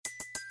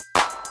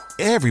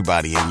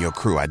Everybody in your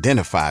crew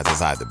identifies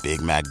as either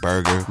Big Mac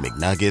Burger,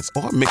 McNuggets,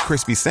 or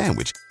McCrispy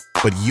Sandwich.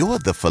 But you're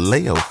the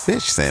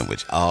Filet-O-Fish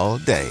Sandwich all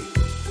day.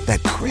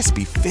 That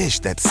crispy fish,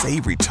 that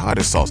savory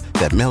tartar sauce,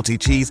 that melty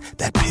cheese,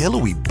 that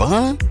pillowy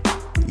bun.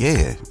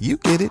 Yeah, you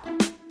get it.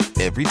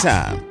 Every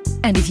time.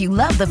 And if you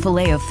love the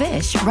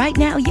Filet-O-Fish, right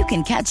now you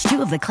can catch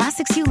two of the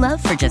classics you love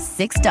for just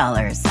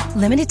 $6.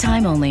 Limited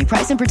time only.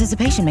 Price and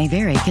participation may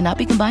vary. Cannot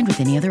be combined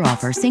with any other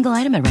offer. Single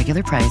item at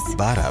regular price.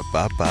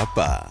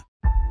 Ba-da-ba-ba-ba.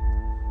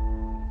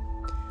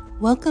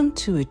 Welcome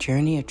to A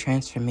Journey of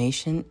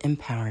Transformation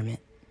Empowerment.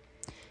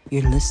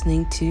 You're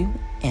listening to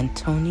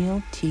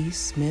Antonio T.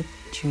 Smith,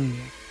 Jr.,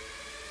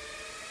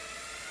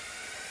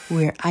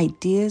 where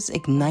ideas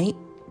ignite,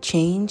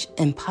 change,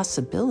 and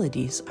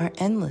possibilities are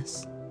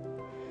endless.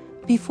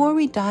 Before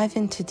we dive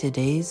into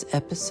today's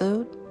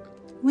episode,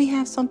 we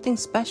have something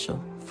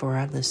special for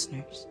our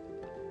listeners.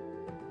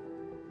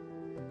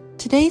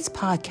 Today's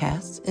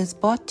podcast is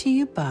brought to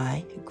you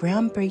by a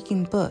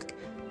groundbreaking book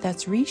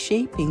that's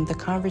reshaping the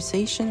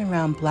conversation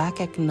around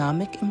Black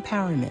economic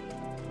empowerment.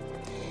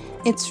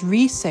 It's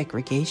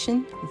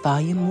Resegregation,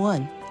 Volume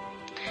 1,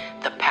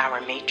 The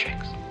Power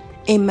Matrix,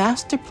 a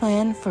master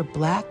plan for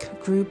Black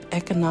group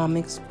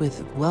economics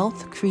with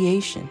wealth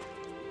creation,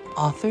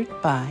 authored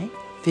by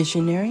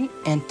visionary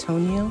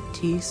Antonio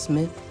T.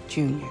 Smith,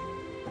 Jr.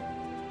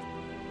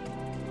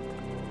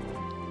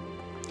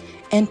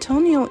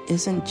 Antonio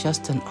isn't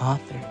just an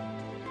author.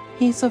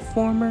 He's a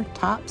former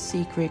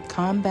top-secret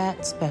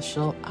combat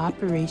special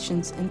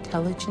operations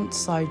intelligence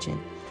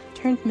sergeant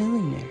turned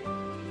millionaire.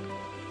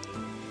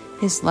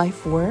 His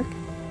life work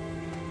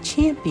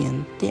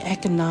championed the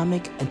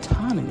economic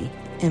autonomy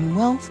and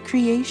wealth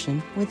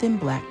creation within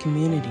Black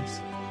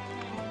communities.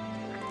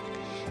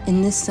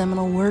 In this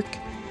seminal work,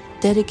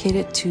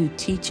 dedicated to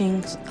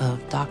teachings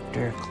of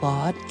Dr.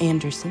 Claude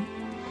Anderson,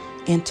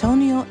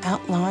 Antonio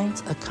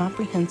outlines a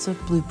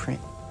comprehensive blueprint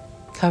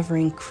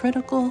covering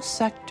critical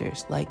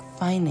sectors like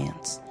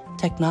finance,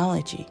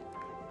 technology,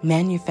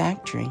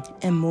 manufacturing,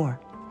 and more.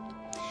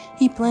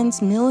 He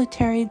blends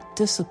military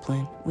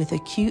discipline with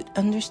acute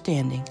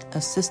understanding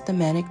of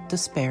systematic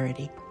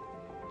disparity.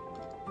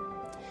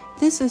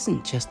 This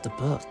isn't just a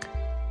book.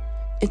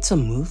 It's a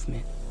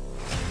movement,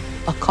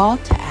 a call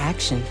to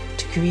action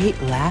to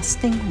create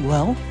lasting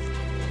wealth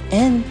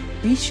and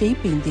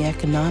reshaping the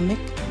economic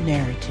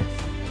narrative.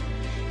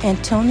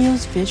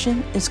 Antonio's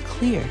vision is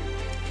clear: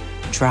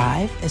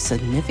 drive a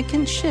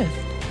significant shift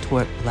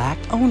toward Black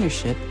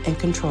ownership and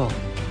control.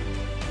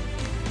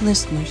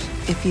 Listeners,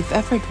 if you've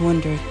ever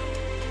wondered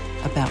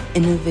about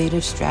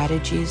innovative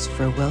strategies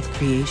for wealth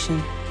creation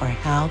or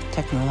how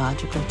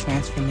technological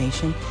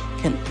transformation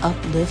can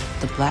uplift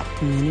the Black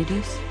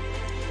communities,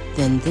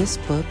 then this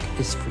book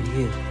is for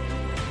you.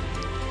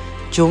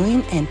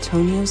 Join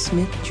Antonio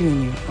Smith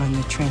Jr. on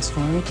the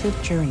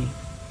transformative journey.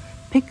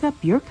 Pick up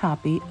your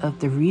copy of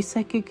the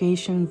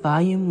Resegregation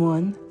Volume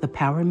 1, The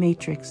Power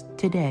Matrix,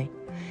 today,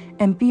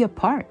 and be a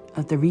part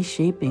of the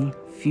reshaping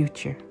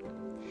future.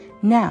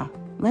 Now,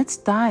 let's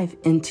dive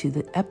into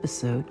the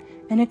episode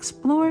and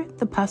explore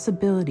the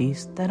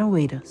possibilities that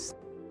await us.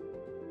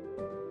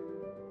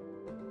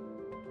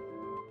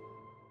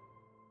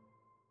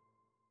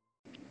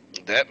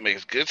 That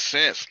makes good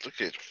sense. Look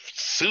at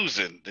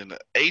Susan and the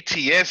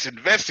ATS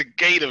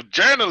investigative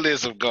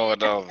journalism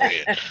going on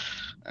there.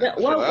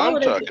 Why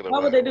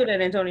would they do that,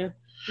 Antonio?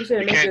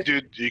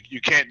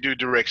 You can't do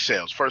direct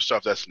sales. First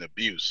off, that's an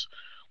abuse.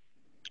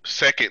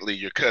 Secondly,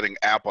 you're cutting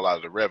Apple out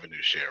of the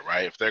revenue share,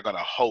 right? If they're going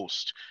to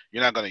host,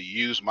 you're not going to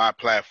use my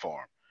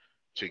platform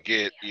to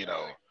get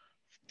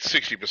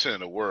 60% of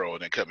the world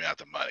and then cut me out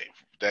the money.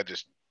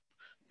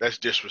 That's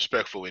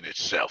disrespectful in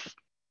itself.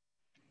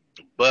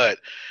 But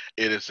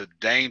it is a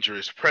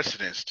dangerous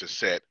precedence to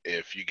set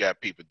if you got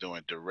people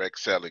doing direct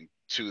selling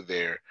to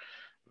their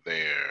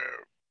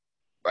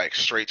like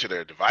straight to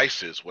their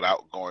devices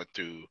without going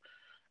through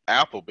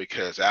Apple,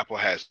 because Apple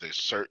has a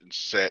certain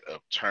set of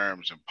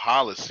terms and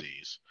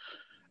policies,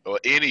 or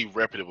any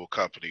reputable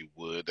company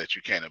would, that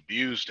you can't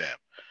abuse them.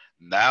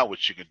 Now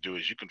what you can do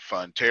is you can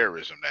fund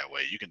terrorism that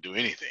way. You can do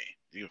anything.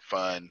 You can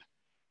fund,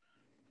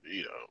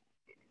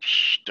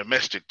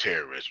 domestic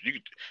terrorism.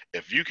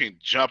 If you can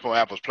jump on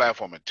Apple's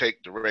platform and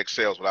take direct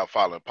sales without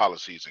following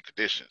policies and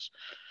conditions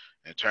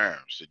and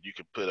terms, that you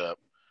can put up,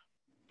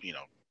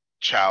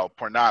 child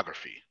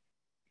pornography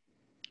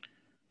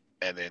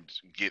and then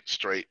get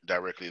straight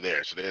directly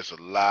there. So there's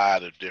a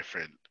lot of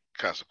different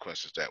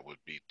consequences that would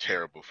be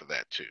terrible for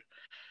that too.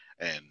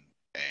 And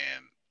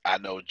I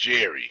know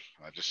Jerry,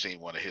 I just seen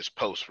one of his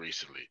posts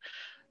recently,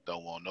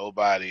 don't want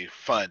nobody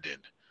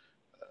funding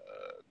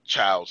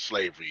child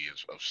slavery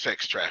of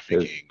sex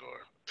trafficking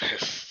or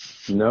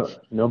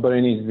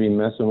nobody needs to be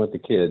messing with the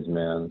kids,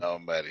 man.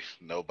 Nobody.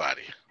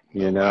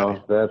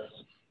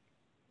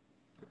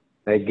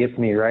 That gets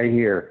me right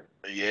here.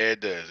 Yeah, it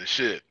does. It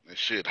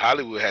should.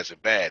 Hollywood has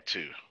it bad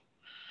too.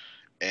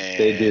 And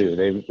they do.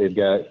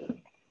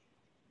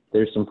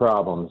 There's some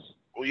problems.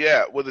 Well,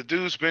 yeah. Well, the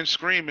dude's been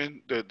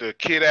screaming, the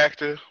kid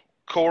actor,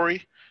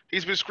 Corey,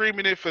 he's been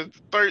screaming it for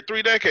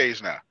 3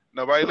 decades now.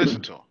 Nobody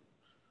listened to him.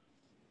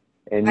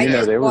 And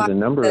there was a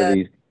number of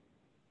these.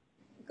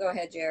 Go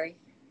ahead, Jerry.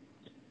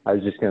 I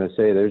was just going to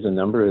say, there's a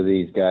number of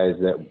these guys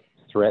that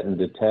threatened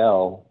to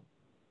tell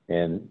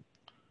and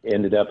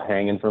ended up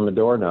hanging from a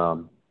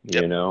doorknob.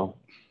 Yep.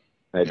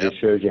 That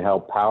just shows you how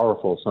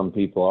powerful some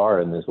people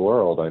are in this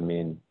world. I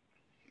mean,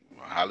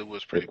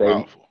 Hollywood's pretty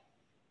powerful.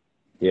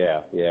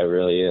 Yeah, it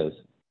really is.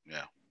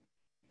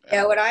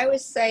 Yeah, what I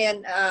was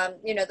saying,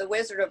 The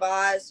Wizard of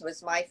Oz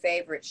was my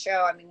favorite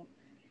show. I mean,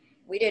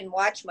 we didn't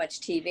watch much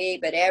TV,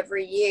 but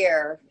every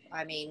year,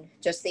 I mean,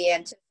 just the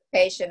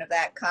anticipation of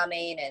that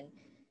coming and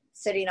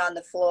sitting on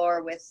the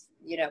floor with,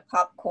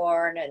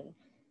 popcorn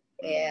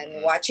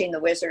and watching The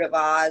Wizard of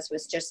Oz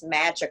was just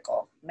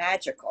magical.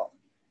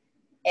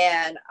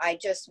 And I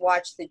just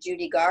watched the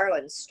Judy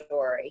Garland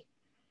story.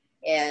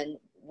 And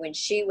when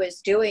she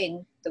was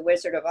doing The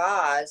Wizard of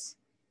Oz,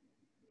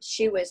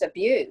 she was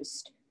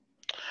abused.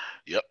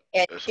 Yep.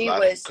 And she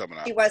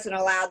wasn't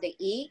allowed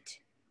to eat.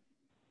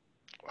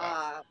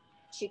 Wow.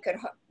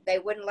 They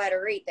wouldn't let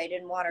her eat. They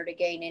didn't want her to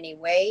gain any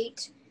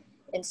weight.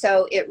 And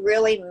so it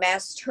really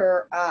messed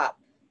her up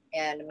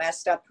and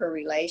messed up her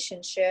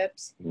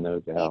relationships. No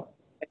doubt.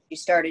 She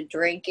started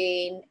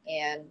drinking,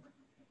 and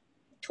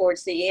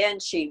towards the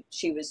end, she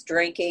was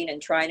drinking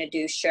and trying to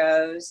do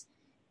shows,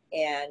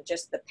 and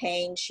just the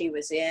pain she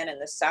was in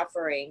and the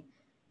suffering.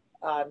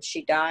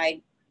 She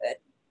died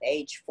at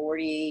age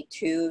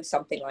 42,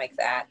 something like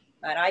that.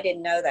 And I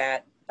didn't know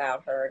that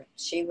about her.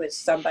 She was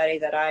somebody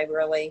that I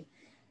really,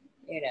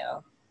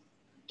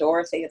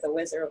 Dorothy of the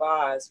Wizard of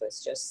Oz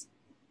was just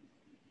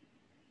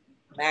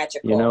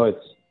magical.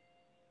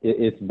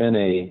 It's been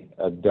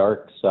a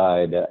dark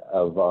side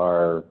of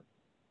our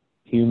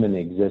human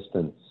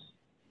existence.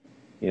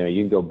 You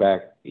can go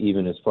back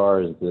even as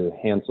far as the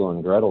Hansel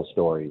and Gretel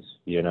stories,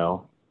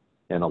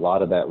 and a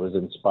lot of that was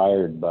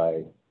inspired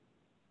by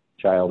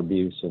child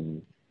abuse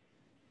and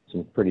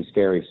some pretty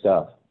scary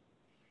stuff.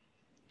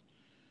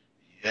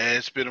 Yeah,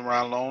 it's been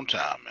around a long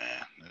time,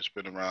 man. It's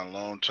been around a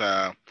long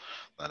time.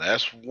 Now,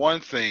 that's one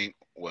thing.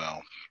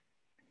 Well,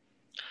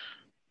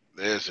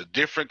 there's a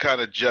different kind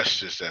of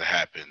justice that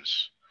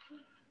happens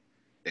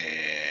in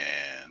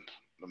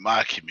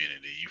my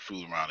community. You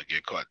fool around and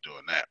get caught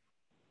doing that.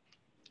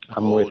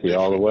 I'm with you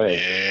all the way.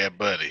 Yeah,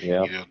 buddy.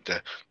 Yep.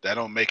 That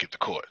don't make it to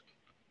court.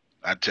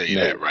 I tell you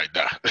that right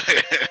now.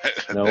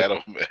 Nope. That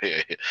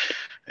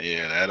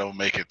don't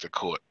make it to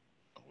court.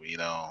 It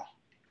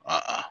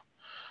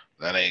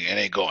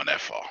ain't going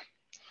that far.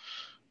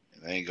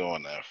 It ain't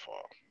going that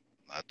far.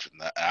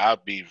 I'll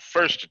be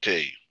first to tell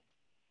you.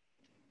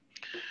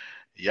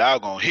 Y'all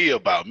gonna hear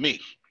about me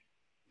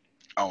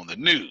on the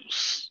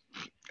news.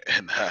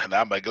 And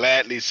I'm gonna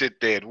gladly sit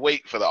there and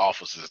wait for the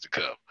officers to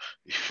come.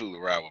 You fool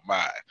around with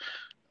mine.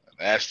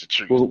 That's the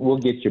truth. We'll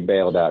get you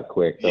bailed out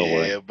quick. Don't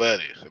worry. Yeah,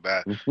 buddy.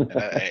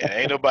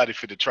 Ain't nobody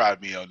finna try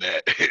me on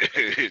that.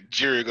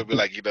 Jury gonna be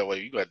like, you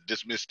gotta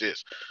dismiss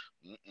this.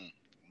 We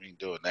ain't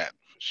doing that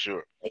for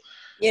sure.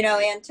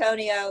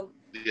 Antonio.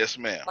 Yes,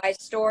 ma'am. My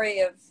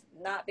story of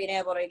not being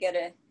able to get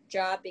a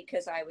job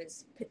because I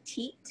was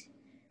petite,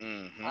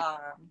 and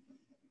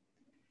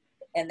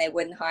they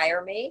wouldn't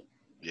hire me.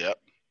 Yep.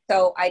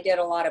 So I did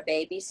a lot of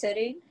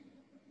babysitting,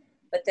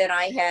 but then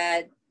I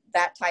had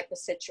that type of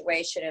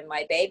situation in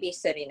my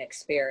babysitting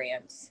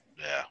experience.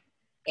 Yeah.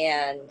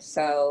 And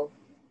so,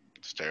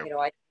 it's terrible.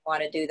 I didn't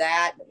want to do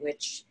that,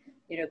 which,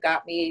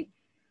 got me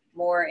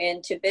more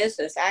into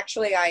business.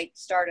 Actually, I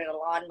started a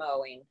lawn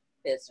mowing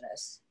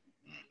business,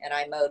 and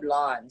I mowed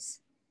lawns.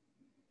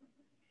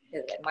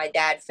 My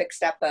dad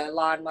fixed up a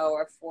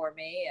lawnmower for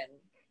me, and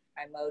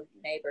I mowed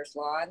neighbors'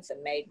 lawns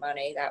and made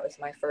money. That was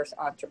my first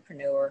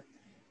entrepreneur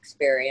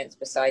experience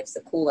besides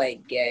the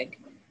Kool-Aid gig.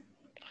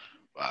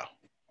 Wow.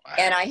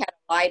 And I had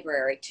a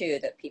library too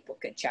that people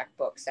could check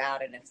books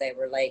out, and if they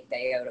were late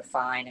they owed a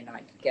fine, and I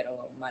could get a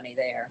little money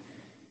there.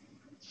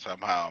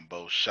 Somehow I'm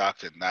both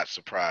shocked and not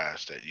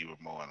surprised that you were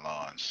mowing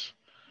lawns.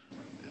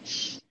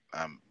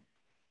 I'm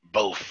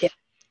both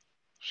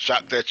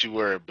shocked that you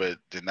were, but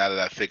then now that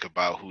I think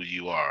about who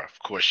you are, of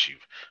course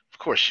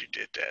you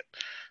did that.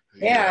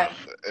 Yeah,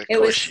 it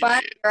was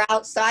fun. You're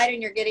outside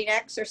and you're getting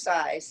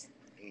exercise.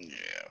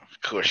 Yeah,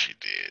 of course you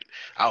did.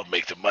 I'll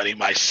make the money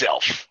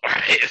myself.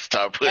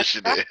 Start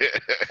pushing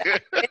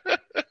it.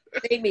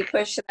 See me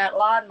pushing that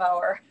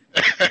lawnmower.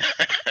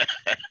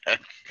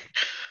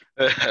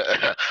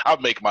 I'll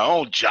make my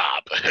own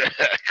job.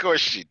 Of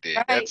course she did.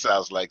 Right. That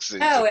sounds like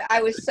Susan. No,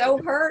 I was so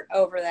hurt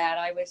over that.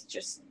 I was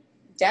just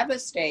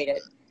devastated.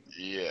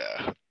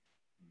 Yeah,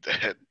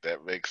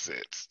 that makes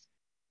sense.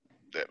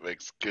 That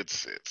makes good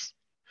sense.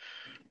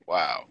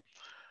 Wow.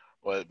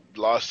 Well,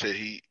 Law said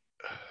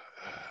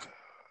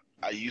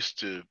I used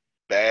to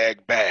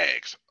bag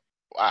bags.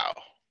 Wow.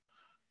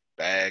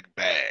 Bag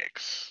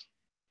bags.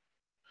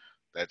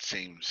 That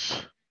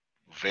seems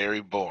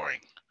very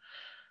boring.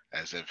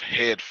 As if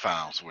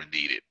headphones were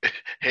needed.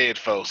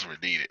 Headphones were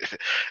needed.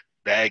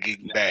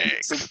 Bagging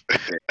bags.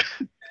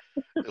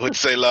 What'd you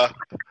say, La?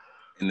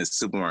 In the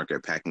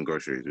supermarket, packing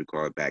groceries, we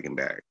call it bag and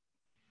bag.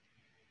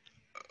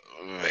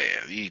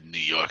 Man, you New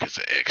Yorkers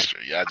are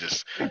extra. Y'all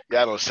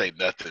don't say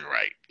nothing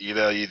right.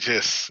 You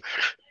just.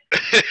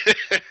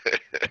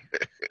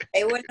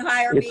 They wouldn't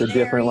hire It's me a there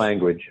different either.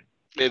 language.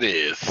 It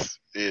is.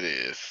 It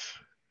is.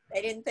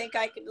 They didn't think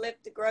I could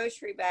lift the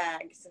grocery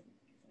bags.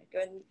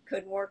 I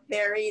couldn't work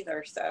there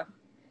either. So.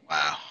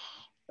 Wow.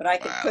 But I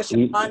could push a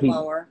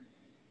lawnmower.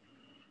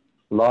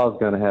 Law's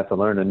going to have to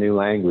learn a new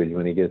language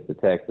when he gets to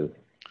Texas.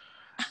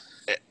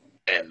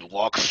 And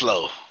walk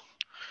slow.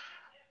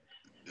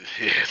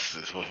 Yes,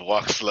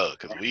 walk slow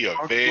because we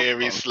are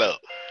very slow.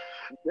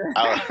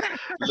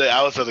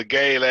 I was at a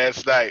game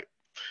last night,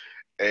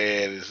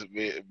 and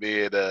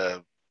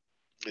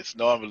it's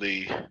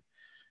normally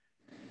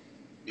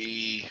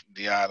me,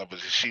 Deanna, but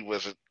she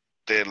wasn't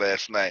there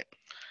last night.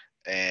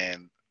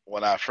 And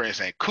one of our friends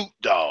named Coot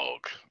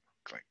Dog,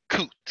 like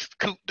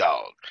Coot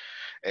Dog,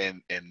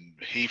 and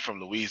he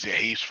from Louisiana.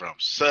 He's from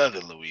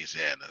Southern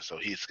Louisiana, so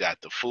he's got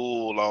the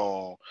full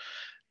on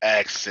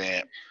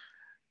accent,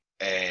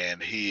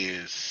 and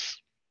he's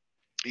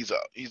an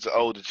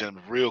older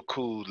gentleman, real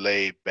cool,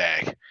 laid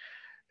back,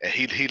 and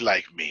he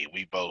like me.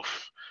 We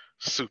both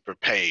super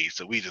paid,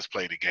 so we just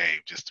play the game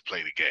just to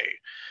play the game.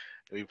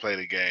 We play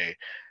the game,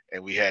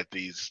 and we had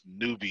these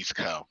newbies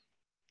come,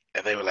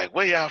 and they were like,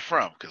 "Where y'all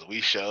from?" Because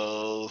we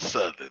show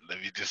Southern. Let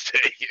me just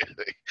tell you,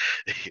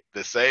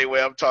 the same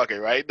way I'm talking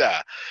right now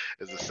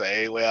is the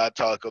same way I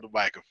talk on the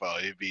microphone.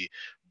 It'd be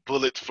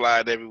bullets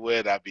flying everywhere,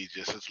 and I'd be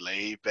just as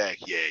laid back.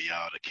 Yeah,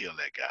 y'all ought to kill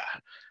that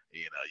guy.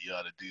 You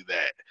ought to do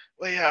that.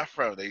 Where y'all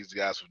from? These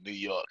guys from New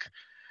York.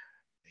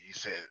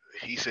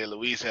 He said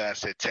Louisiana. I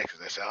said Texas.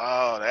 I said,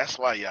 oh, that's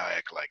why y'all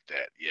act like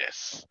that.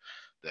 Yes,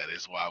 that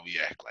is why we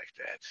act like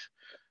that.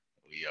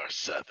 We are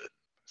Southern.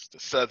 It's the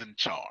Southern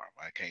charm.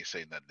 I can't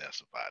say nothing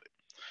else about it.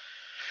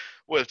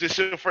 Well, if this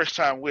is your first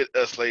time with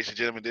us, ladies and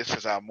gentlemen, this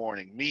is our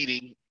morning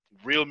meeting,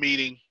 real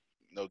meeting,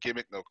 no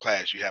gimmick, no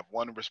class. You have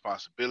one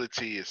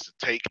responsibility is to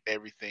take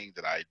everything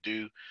that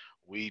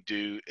we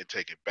do, and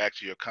take it back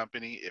to your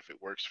company if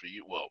it works for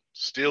you. Well,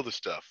 steal the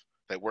stuff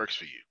that works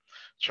for you.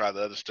 Try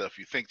the other stuff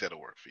you think that'll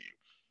work for you.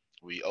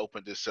 We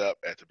opened this up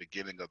at the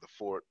beginning of the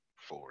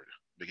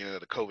beginning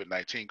of the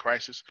COVID-19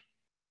 crisis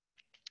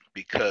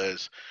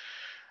because,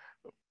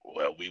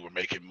 well, we were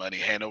making money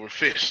hand over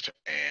fist,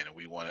 and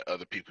we wanted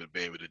other people to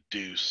be able to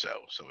do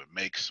so. So it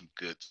makes some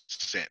good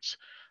sense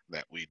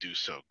that we do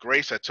so.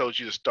 Grace, I told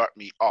you to start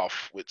me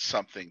off with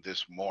something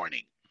this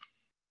morning.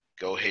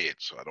 Go ahead,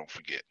 so I don't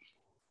forget.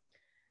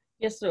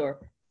 Yes, sir.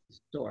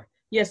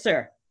 Yes,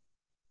 sir.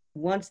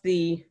 Once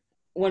the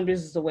One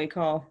Business Away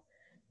call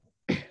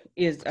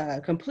is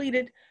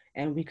completed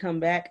and we come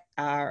back,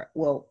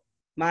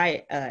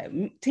 my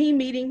team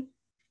meeting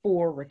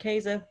for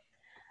Riqueza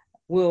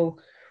will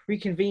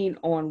reconvene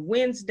on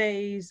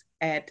Wednesdays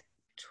at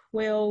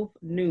 12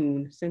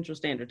 noon Central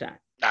Standard Time.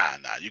 Nah,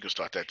 you can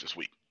start that this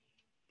week.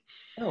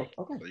 Oh,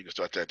 okay. So you can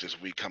start that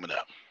this week coming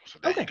up. So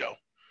there you go.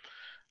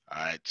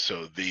 All right.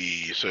 So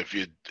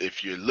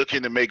if you're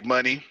looking to make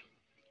money,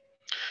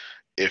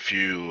 if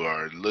you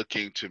are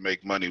looking to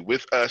make money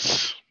with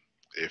us,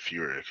 if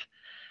you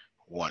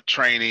want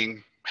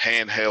training,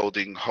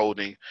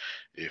 holding,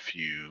 if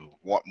you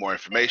want more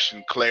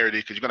information, clarity,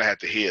 because you're going to have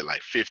to hear it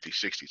like 50,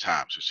 60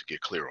 times just to get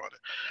clear on it,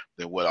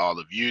 then what all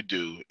of you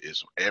do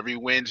is every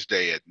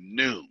Wednesday at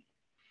noon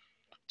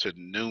to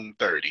noon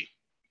 30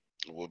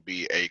 will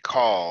be a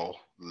call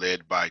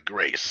led by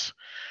Grace.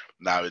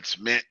 Now it's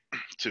meant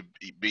to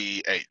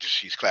be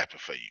she's clapping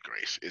for you,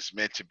 Grace. It's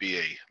meant to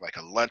be like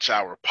a lunch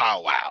hour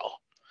powwow.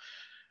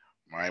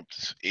 Right?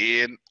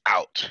 In,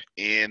 out,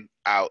 in,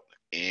 out,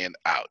 in,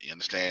 out. You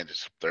understand?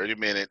 It's 30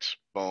 minutes,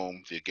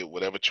 boom. You get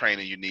whatever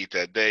training you need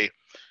that day,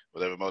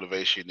 whatever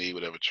motivation you need,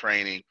 whatever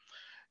training,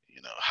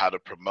 how to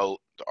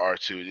promote the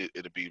R2.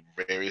 It'll be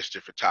various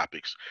different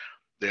topics.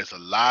 There's a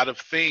lot of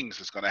things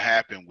that's going to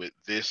happen with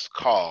this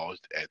call.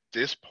 At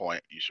this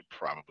point, you should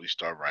probably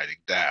start writing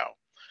down,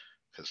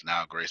 because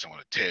now, Grace, I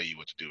want to tell you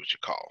what to do with your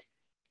call.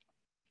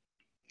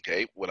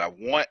 Okay, what I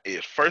want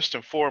is, first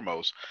and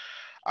foremost,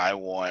 I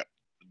want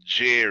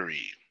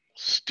Jerry,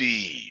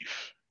 Steve,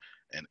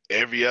 and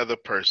every other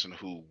person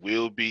who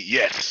will be,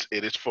 yes,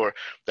 it is for,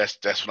 that's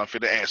what I'm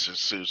going to answer,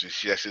 Susan.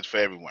 Yes, it's for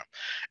everyone.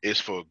 It's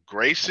for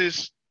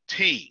Grace's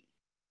team.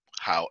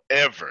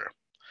 However,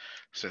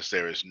 since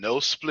there is no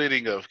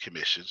splitting of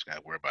commissions, got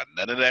to worry about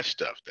none of that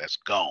stuff. That's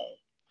gone,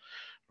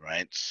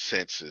 right?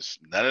 Since it's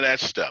none of that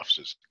stuff,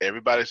 since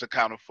everybody's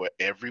accounting for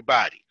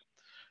everybody,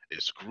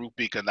 it's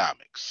group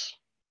economics.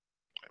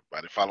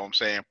 Everybody follow what I'm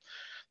saying?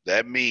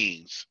 That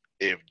means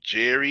if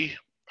Jerry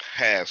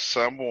has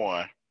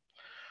someone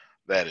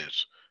that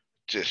is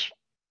just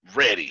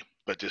ready,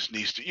 but just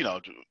needs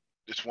to,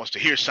 just wants to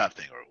hear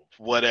something or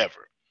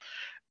whatever,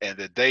 and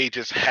the day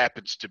just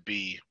happens to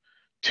be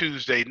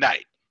Tuesday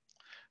night,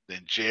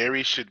 then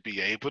Jerry should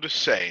be able to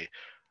say,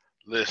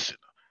 listen,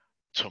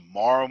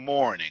 tomorrow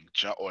morning,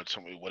 or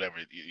whatever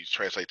you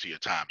translate to your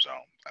time zone,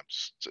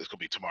 it's going to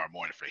be tomorrow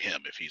morning for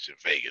him if he's in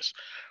Vegas.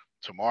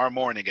 Tomorrow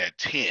morning at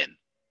 10,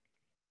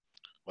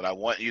 what I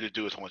want you to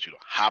do is I want you to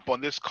hop on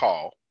this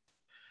call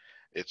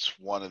It's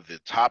one of the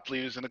top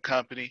leaders in the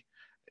company.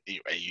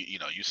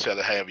 You sell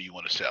it however you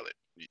want to sell it.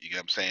 You get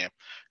what I'm saying?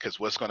 Because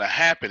what's going to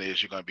happen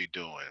is you're going to be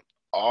doing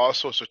all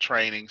sorts of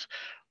trainings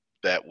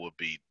that will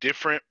be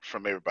different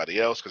from everybody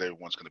else because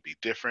everyone's going to be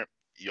different.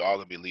 You're all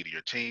going to be leading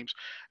your teams.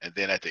 And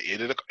then at the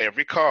end of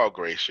every call,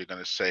 Grace, you're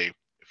going to say,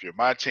 if you're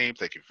my team,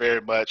 thank you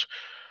very much.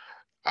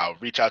 I'll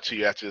reach out to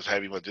you after this,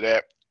 have you want to do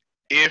that.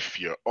 If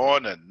you're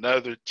on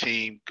another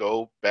team,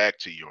 go back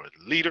to your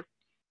leader.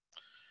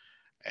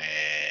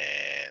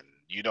 And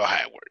you know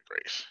how it works,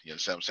 Grace. You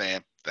understand what I'm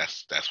saying?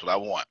 That's what I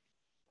want.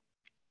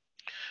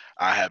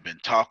 I have been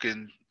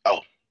talking. Oh,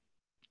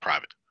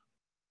 private.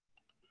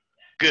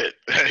 Good.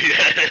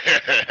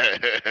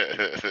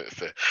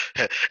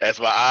 As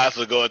my eyes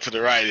were going to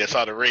the right, I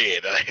saw the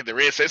red. The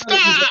red said,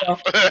 stop.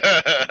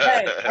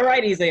 Hey, all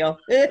right, Ezel.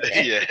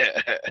 Yeah.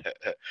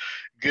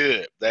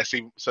 Good. That's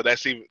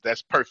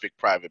perfect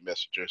private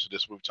messenger. So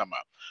this is what we're talking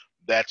about.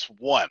 That's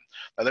one.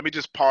 Now let me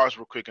just pause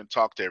real quick and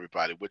talk to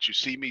everybody. What you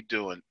see me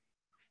doing,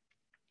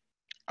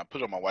 I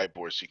put it on my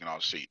whiteboard so you can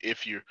all see.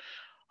 If you're,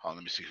 let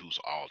me see who's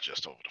all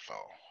just over the phone.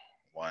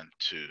 1,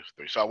 2,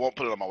 3. So I won't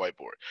put it on my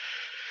whiteboard.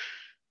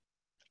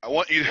 I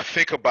want you to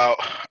think about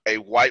a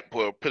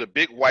whiteboard, put a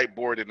big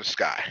whiteboard in the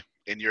sky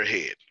in your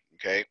head,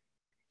 okay?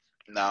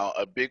 Now,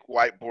 a big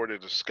whiteboard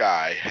in the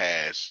sky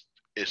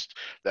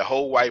the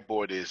whole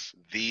whiteboard is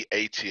the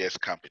ATS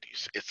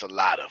companies. It's a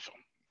lot of them,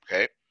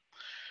 okay?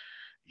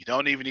 You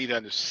don't even need to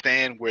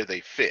understand where they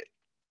fit.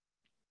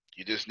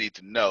 You just need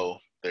to know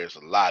there's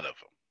a lot of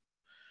them.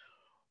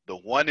 The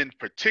one in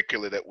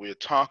particular that we're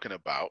talking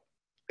about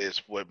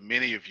is what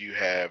many of you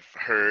have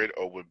heard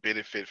or would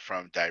benefit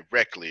from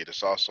directly. It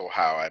is also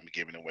how I'm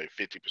giving away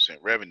 50%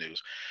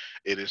 revenues.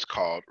 It is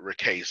called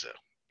Riqueza.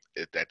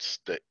 That's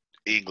the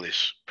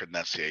English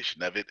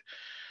pronunciation of it.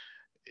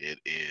 It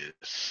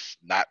is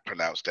not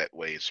pronounced that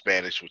way in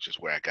Spanish, which is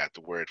where I got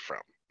the word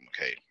from.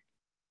 Okay.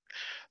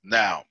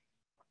 Now,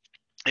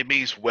 it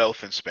means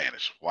wealth in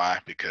Spanish. Why?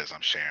 Because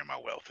I'm sharing my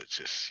wealth. It's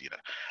just,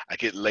 I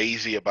get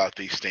lazy about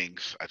these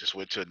things. I just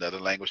went to another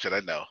language that I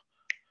know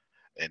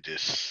and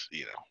just,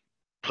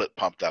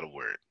 pumped out a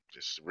word.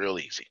 Just real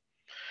easy.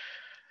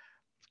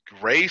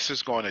 Grace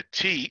is going to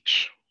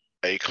teach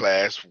a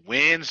class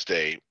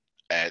Wednesday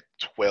at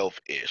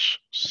 12-ish.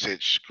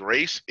 Since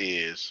Grace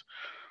is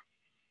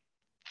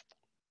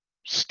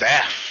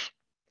staff,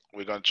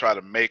 we're going to try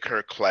to make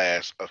her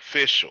class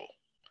official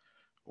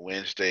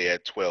Wednesday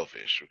at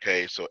 12-ish,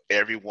 okay? So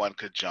everyone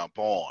could jump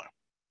on.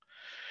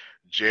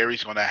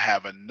 Jerry's going to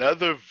have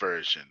another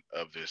version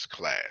of this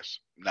class.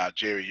 Now,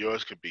 Jerry,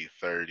 yours could be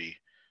 30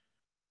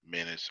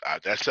 minutes.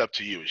 That's up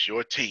to you. It's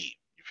your team.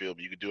 You feel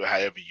me? You can do it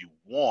however you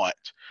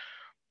want.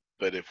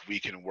 But if we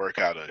can work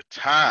out a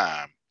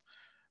time,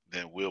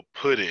 then we'll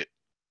put it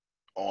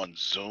on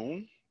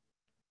Zoom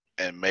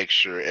and make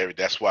sure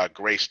that's why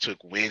Grace took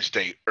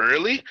Wednesday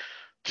early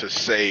to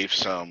save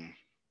some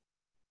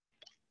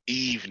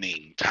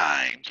evening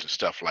times and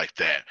stuff like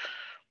that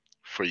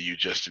for you,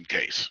 just in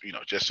case,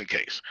 just in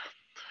case.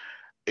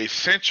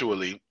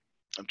 Essentially,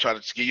 I'm trying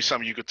to give you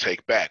something you could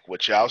take back.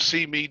 What y'all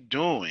see me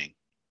doing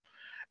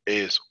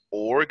is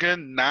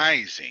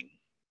organizing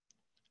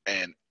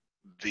and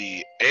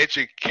the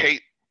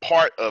educate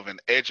part of an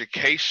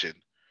education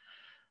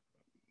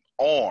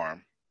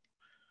arm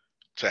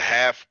to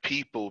have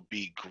people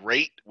be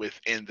great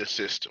within the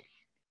system.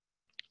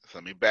 So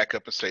let me back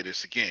up and say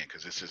this again,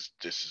 because this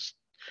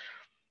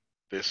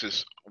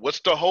is what's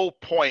the whole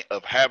point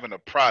of having a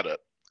product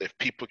if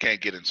people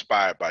can't get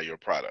inspired by your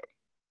product?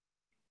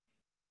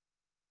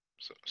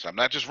 So I'm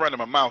not just running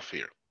my mouth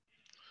here.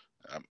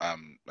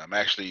 I'm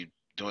actually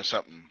doing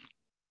something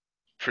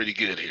pretty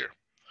good here.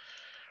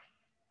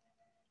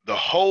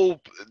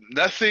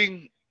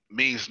 Nothing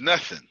means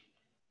nothing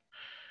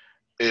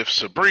if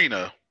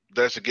Sabrina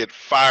doesn't get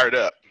fired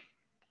up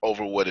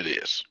over what it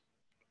is.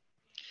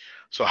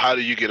 So how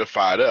do you get her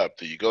fired up?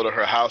 Do you go to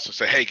her house and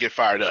say, hey, get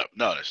fired up?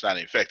 No, that's not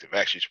effective.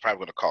 Actually, she's probably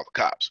going to call the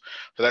cops.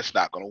 So that's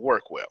not going to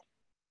work well.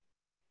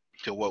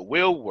 So what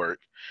will work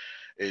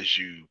is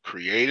you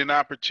create an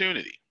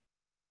opportunity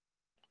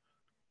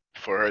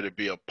for her to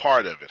be a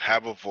part of it,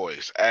 have a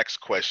voice, ask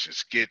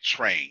questions, get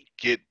trained,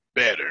 get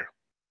better.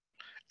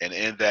 And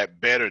in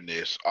that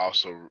betterness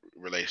also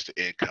relates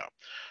to income.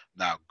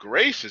 Now,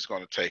 Grace is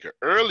going to take an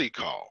early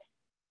call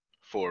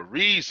for a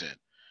reason,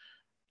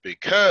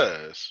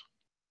 because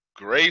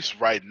Grace,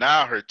 right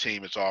now, her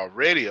team is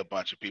already a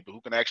bunch of people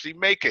who can actually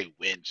make a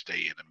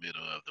Wednesday in the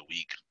middle of the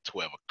week,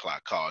 12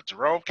 o'clock call.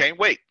 Jerome can't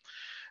wait.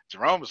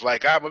 Jerome is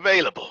like, I'm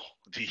available.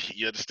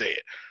 You understand?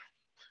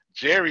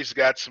 Jerry's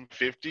got some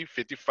 50,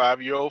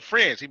 55-year-old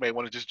friends. He may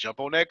want to just jump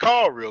on that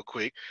call real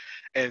quick.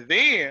 And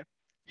then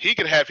he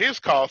could have his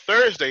call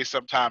Thursday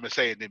sometime and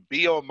say, and then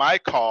be on my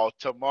call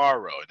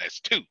tomorrow. And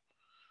that's 2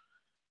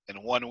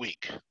 in 1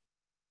 week.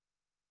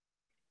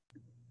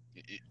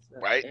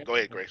 Right? Go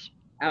ahead, Grace.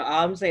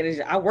 All I'm saying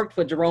is I worked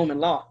for Jerome and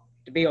Law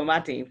to be on my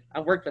team. I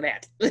worked for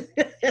that.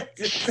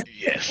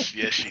 Yes,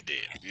 she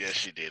did. Yes,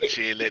 she did.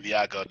 She ain't letting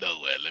y'all go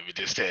nowhere. Let me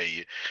just tell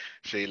you,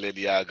 she ain't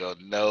letting y'all go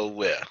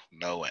nowhere.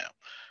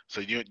 So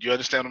you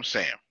understand what I'm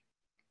saying,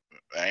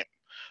 right?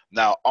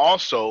 Now,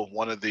 also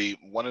one of the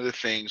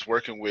things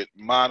working with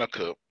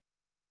Monica.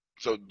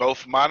 So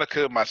both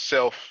Monica,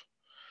 myself,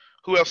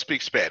 who else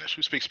speaks Spanish?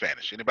 Who speaks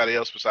Spanish? Anybody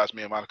else besides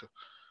me and Monica?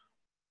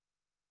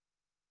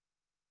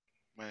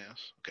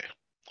 Yes. Okay.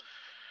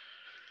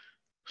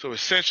 So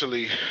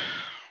essentially,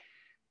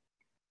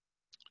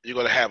 you're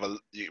gonna have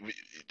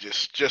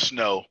just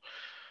know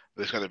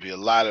there's gonna be a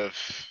lot of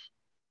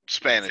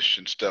Spanish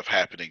and stuff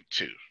happening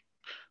too.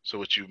 So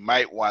what you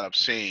might wind up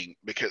seeing,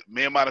 because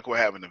me and Monica were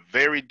having a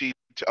very deep.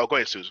 Oh, go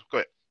ahead, Susan. Go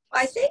ahead.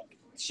 I think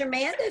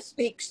Shamanda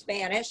speaks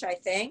Spanish, I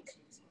think.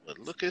 But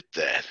look at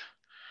that,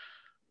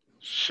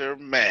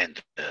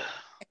 Shamanda.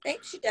 I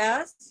think she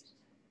does.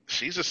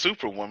 She's a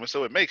superwoman,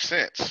 so it makes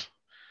sense.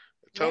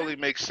 It totally Yeah.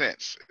 makes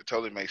sense. It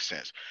totally makes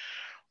sense.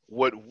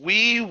 What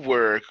we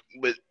were,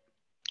 but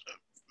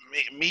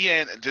me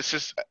and this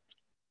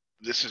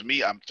is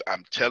me. I'm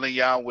telling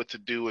y'all what to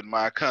do in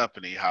my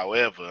company.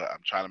 However,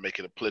 I'm trying to make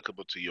it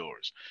applicable to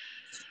yours.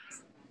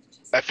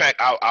 In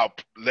fact, I'll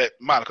let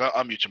Monica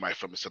unmute your mic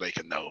for me so they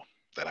can know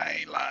that I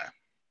ain't lying.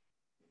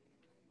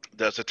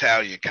 Does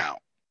Italian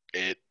count?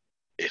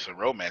 It's a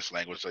romance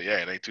language, so yeah,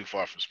 it ain't too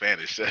far from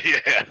Spanish. So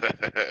yeah,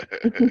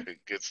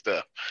 good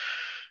stuff.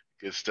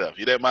 Good stuff.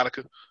 You there,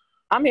 Monica?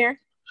 I'm here.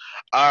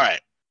 All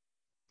right.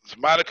 So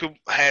Monica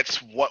had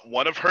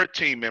one of her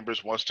team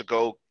members wants to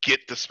go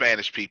get the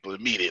Spanish people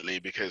immediately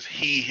because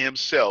he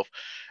himself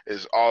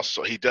is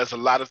also, he does a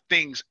lot of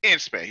things in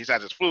Spanish. He's not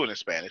just fluent in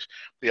Spanish.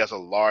 He has a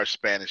large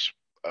Spanish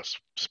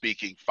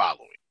speaking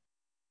following.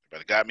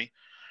 Everybody got me?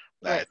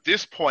 Now, Right. at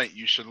this point,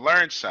 you should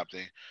learn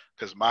something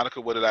because,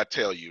 Monica, what did I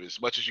tell you? As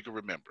much as you can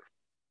remember.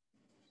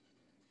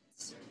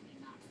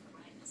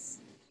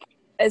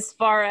 As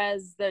far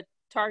as the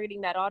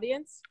targeting that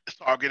audience?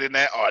 Targeting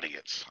that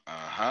audience.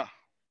 Uh-huh.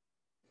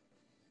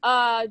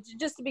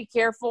 Just to be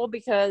careful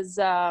because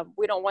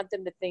we don't want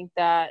them to think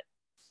that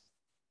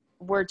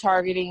we're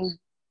targeting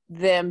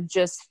them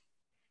just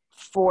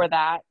for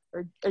that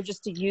or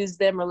just to use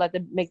them or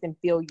make them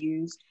feel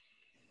used.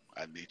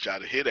 I need y'all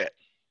to hear that.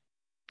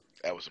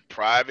 That was a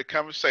private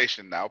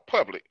conversation, now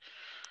public,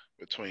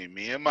 between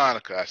me and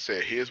Monica. I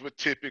said, here's what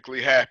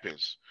typically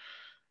happens.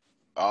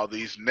 All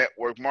these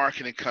network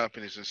marketing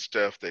companies and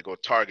stuff, they go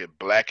target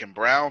black and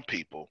brown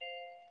people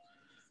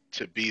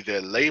to be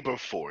their labor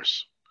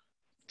force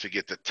to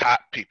get the top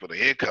people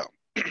the income.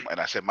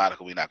 And I said,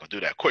 Monica, we're not going to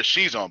do that. Of course,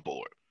 she's on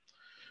board,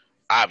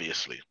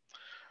 obviously.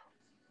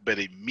 But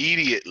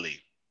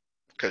immediately,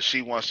 because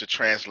she wants to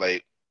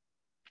translate,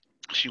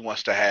 she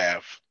wants to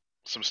have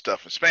some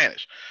stuff in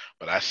Spanish.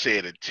 But I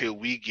said, until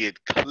we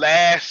get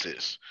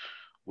classes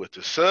with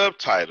the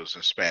subtitles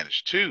in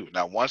Spanish too.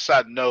 Now, once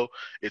I know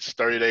it's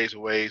 30 days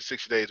away,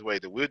 60 days away,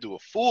 then we'll do a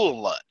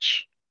full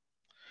lunch.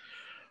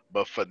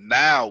 But for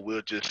now,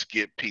 we'll just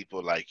get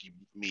people like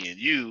me and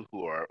you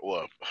who are,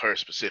 or her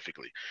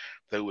specifically,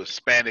 who are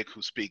Hispanic,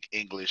 who speak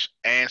English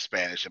and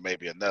Spanish and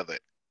maybe another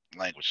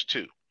language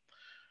too.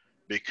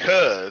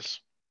 Because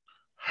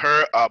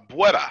her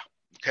abuela,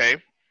 okay?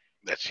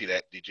 Let's see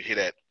that. Did you hear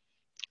that?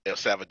 El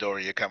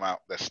Salvadorian come out.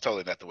 That's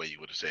totally not the way you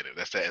would have said it.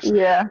 That's That's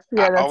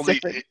only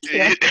different.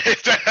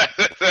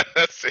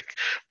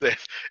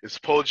 it's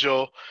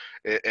Pojo.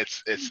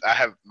 It's I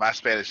have my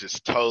Spanish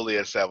is totally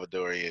El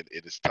Salvadorian.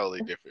 It is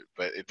totally different,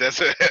 but it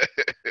doesn't.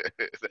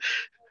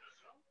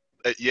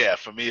 Yeah,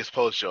 for me it's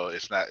Pojo.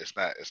 It's not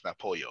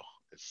Pollo.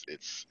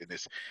 It's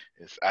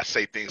I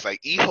say things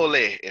like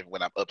 "híjole" and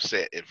when I'm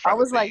upset in I front of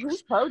was like, things.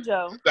 who's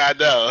Pojo? I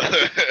know.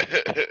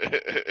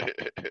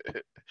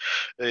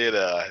 You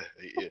know,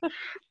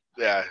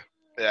 yeah,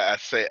 I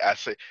say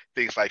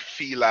things like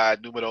 "fila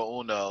numero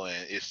uno,"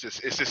 and it's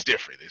just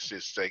different. It's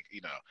just like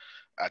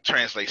I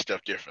translate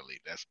stuff differently.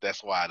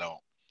 That's why I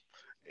don't.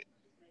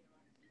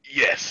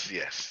 Yes.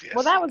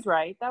 Well, that was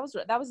right. That was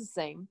the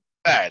same.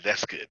 All right,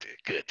 that's good.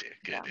 Good.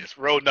 Yeah. It's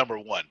row number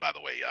 1, by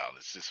the way, y'all.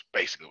 It's just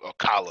basically or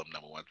column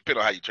number 1,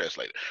 depending on how you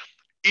translate it.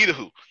 Either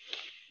who.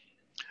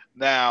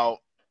 Now,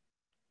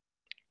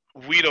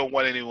 we don't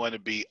want anyone to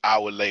be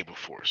our labor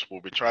force.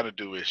 What we're trying to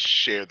do is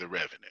share the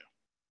revenue.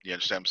 You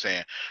understand what I'm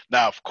saying?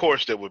 Now, of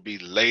course, there would be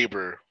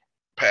labor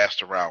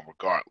passed around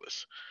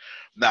regardless.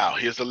 Now,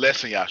 here's a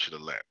lesson y'all should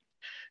have learned.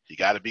 You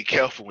got to be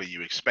careful when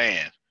you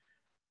expand,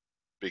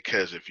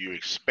 because if you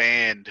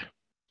expand,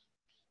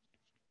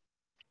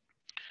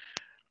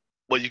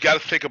 well, you got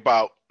to think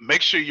about,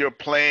 make sure your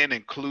plan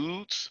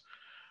includes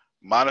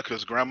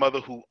Monica's grandmother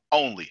who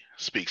only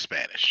speaks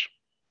Spanish.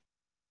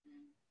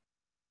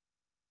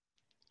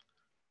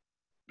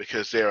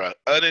 Because there are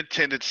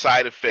unintended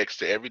side effects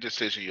to every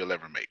decision you'll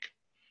ever make,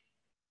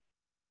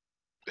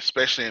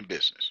 especially in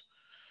business.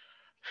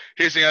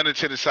 Here's the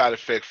unintended side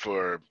effect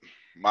for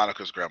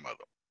Monica's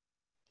grandmother.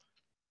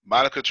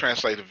 Monica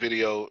translates a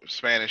video in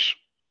Spanish,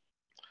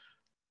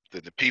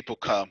 then the people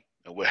come,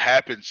 and what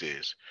happens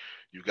is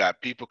you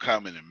got people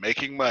coming and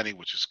making money,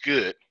 which is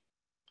good,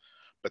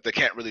 but they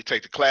can't really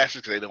take the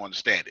classes because they don't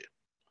understand it.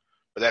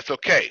 But that's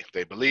okay. If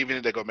they believe in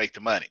it, they're going to make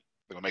the money.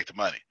 They're going to make the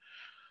money.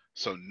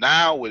 So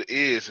now what it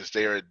is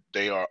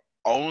they are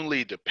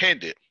only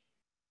dependent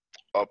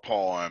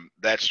upon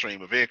that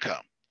stream of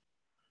income.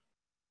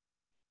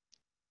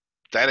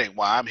 That ain't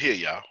why I'm here,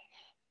 y'all.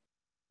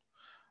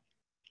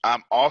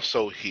 I'm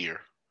also here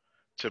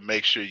to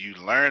make sure you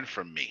learn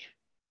from me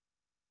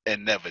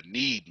and never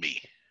need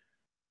me.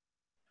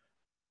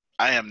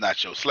 I am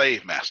not your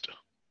slave master.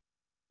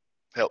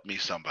 Help me,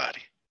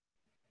 somebody.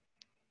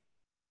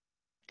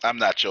 I'm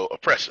not your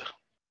oppressor.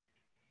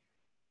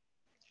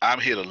 I'm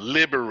here to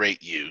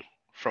liberate you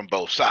from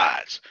both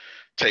sides.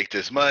 Take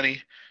this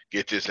money,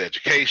 get this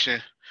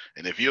education,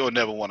 and if you'll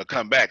never want to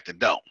come back, then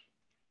don't.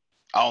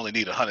 I only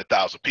need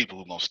 100,000 people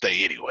who are gonna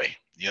stay anyway.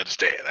 You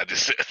understand? Let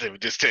me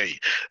just tell you.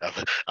 I'm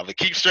gonna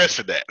keep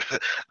stressing that.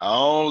 I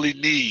only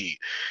need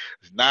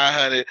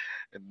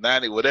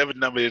 990, whatever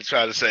number you're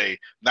trying to say,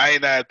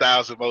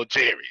 99,000 more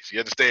Jerrys. You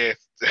understand?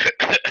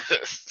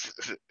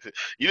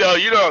 you know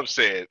what I'm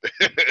saying.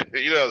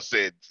 You know what I'm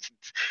saying,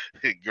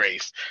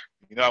 Grace.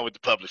 You know I went to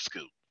public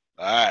school.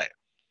 All right,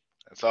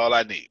 that's all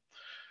I need.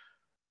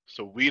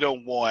 So we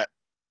don't want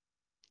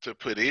to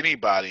put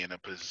anybody in a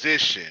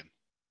position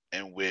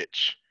in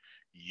which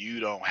you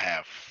don't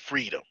have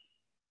freedom.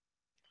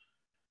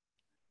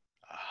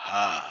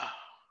 Aha.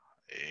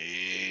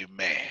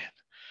 Amen.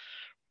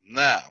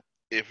 Now,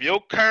 if your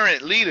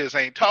current leaders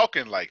ain't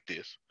talking like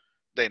this,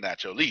 they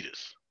not your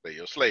leaders. They're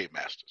your slave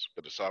masters.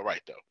 But it's all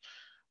right, though.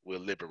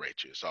 We'll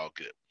liberate you. It's all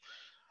good.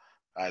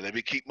 All right, let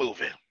me keep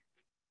moving.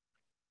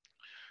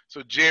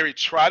 So, Jerry,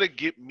 try to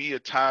get me a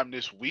time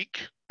this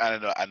week. I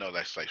know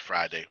that's like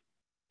Friday.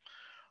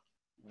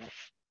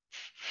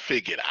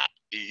 Figure it out.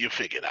 You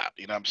figure it out.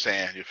 You know what I'm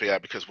saying? You figure it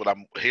out because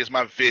here's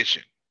my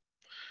vision.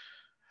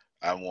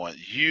 I want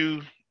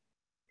you,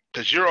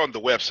 because you're on the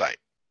website,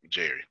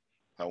 Jerry.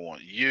 I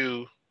want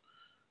you,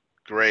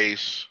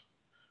 Grace,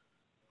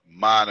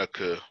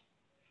 Monica.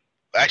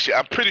 Actually,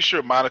 I'm pretty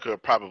sure Monica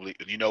would probably,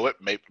 you know what,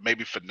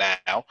 maybe for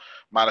now,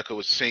 Monica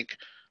would sync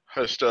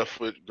her stuff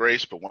with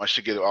Grace, but once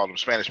she get all them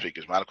Spanish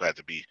speakers, Monica had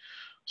to be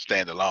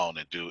standalone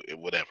and do it,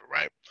 whatever,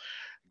 right?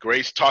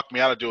 Grace talked me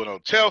out of doing it on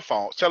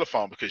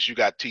telephone because you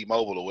got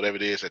T-Mobile or whatever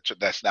it is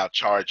that's now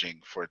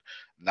charging for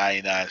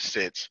 99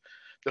 cents.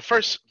 The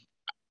first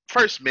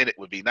minute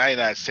would be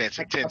 99 cents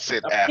and 10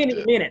 cents after.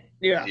 Any minute,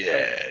 yeah.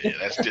 Yeah,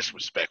 that's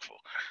disrespectful.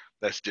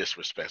 That's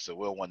disrespectful.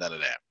 We don't want none of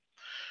that.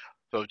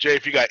 So, Jay,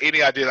 if you got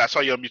any ideas, I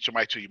saw you unmute your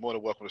mic too. You're more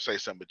than welcome to say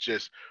something, but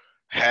just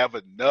have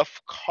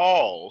enough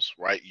calls,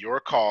 right? Your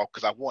call,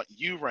 because I want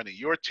you running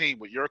your team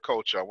with your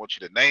culture. I want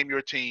you to name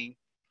your team.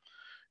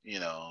 You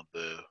know,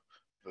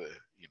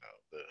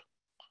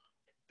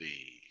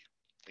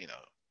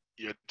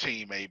 your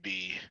team may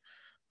be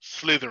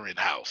Slytherin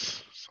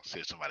House. So see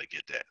if somebody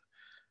get that.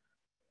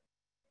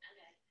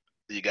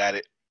 You got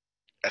it?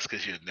 That's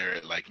because you're a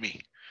nerd like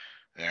me.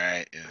 All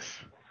right. Yes.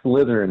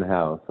 Slytherin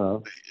House, huh?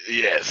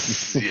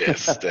 Yes.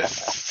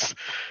 That's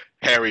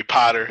Harry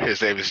Potter.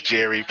 His name is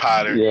Jerry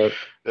Potter. Yep.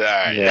 All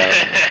right.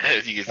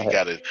 Yeah. you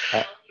got it.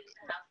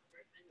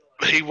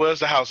 He was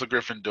the House of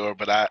Gryffindor,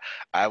 but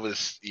I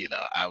was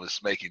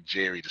making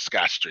Jerry the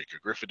Scotch drinker.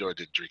 Gryffindor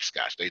didn't drink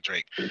Scotch. They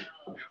drank,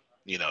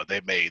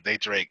 they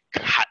drank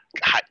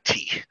hot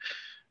tea.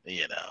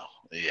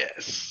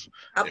 Yes.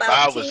 How If about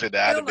I was team in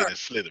there, I'd have been humor? in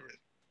Slytherin.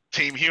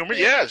 Team humor,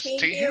 yes.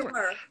 Team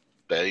humor.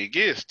 There you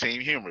go,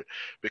 team humor.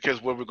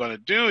 Because what we're going to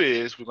do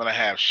is we're going to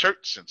have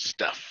shirts and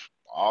stuff.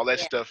 All that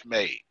stuff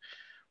made.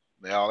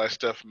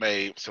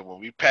 So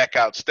when we pack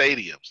out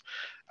stadiums,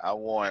 I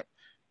want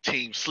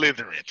Team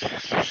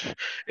Slytherin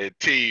and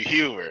Team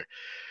Humor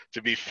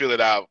to be filling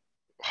out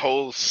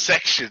whole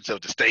sections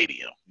of the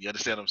stadium. You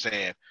understand what I'm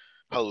saying?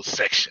 Whole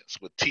sections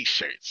with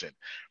T-shirts and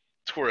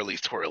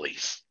twirlies.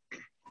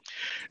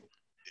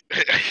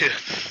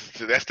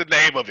 So that's the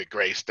name of it,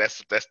 Grace.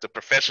 That's the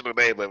professional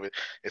name of it.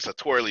 It's a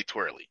twirly.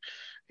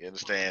 You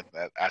understand?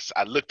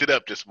 I looked it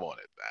up this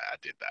morning. I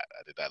did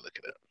not look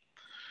it up.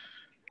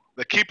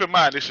 Now keep in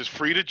mind, this is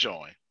free to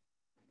join.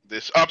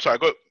 I'm sorry.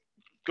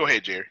 Go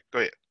ahead, Jerry. Go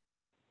ahead.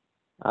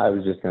 I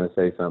was just going to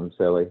say something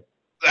silly.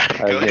 I was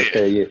Go going ahead. to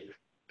say,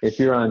 if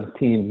you're on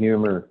Team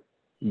Humor,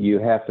 you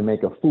have to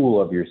make a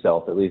fool of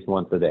yourself at least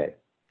once a day.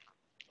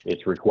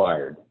 It's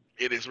required.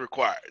 It is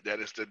required. That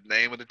is the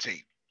name of the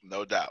team.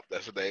 No doubt.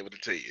 That's the name of the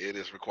team. It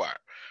is required.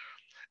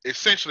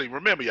 Essentially,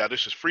 remember, y'all,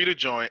 this is free to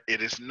join.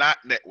 It is not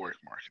network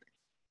marketing.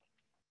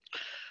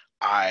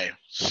 I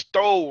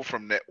stole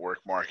from network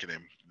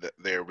marketing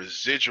their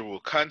residual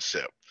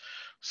concept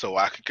so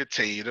I can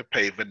continue to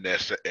pay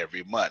Vanessa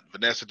every month.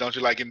 Vanessa, don't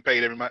you like getting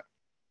paid every month?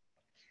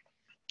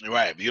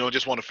 Right. You don't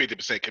just want a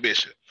 50%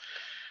 commission.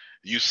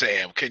 You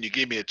saying, can you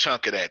give me a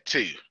chunk of that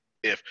too?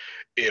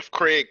 If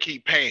Craig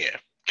keep paying,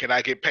 can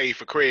I get paid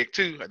for Craig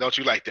too? Don't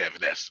you like that,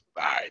 Vanessa?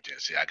 All right, then.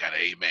 See, I got an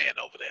amen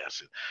over there.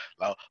 So,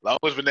 long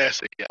as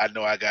Vanessa, I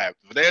know I got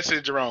Vanessa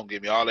and Jerome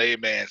give me all the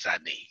amens I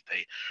need.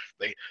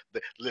 They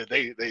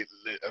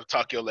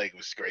talk your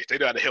language, Grace. They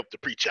know how to help the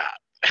preach out.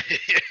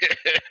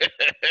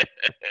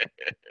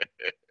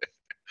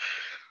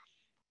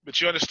 But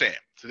you understand.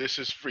 So this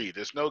is free.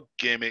 There's no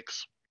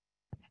gimmicks.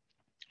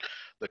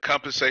 The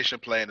compensation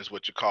plan is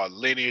what you call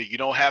linear. You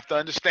don't have to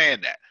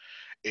understand that.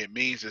 It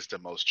means it's the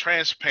most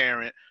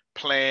transparent,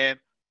 plan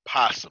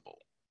possible.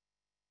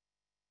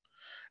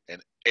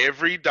 And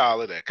every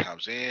dollar that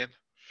comes in,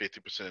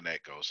 50% of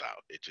that goes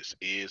out. It just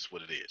is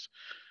what it is.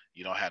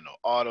 You don't have no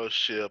auto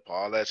ship,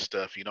 all that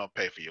stuff. You don't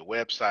pay for your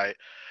website.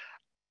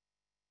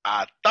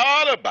 I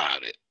thought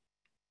about it,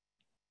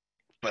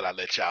 but I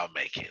let y'all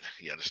make it.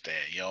 You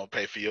understand? You don't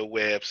pay for your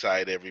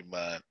website every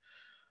month.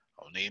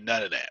 I don't need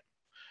none of that.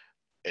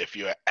 If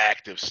you're an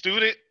active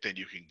student, then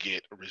you can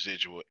get a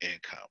residual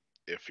income.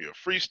 If you're a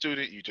free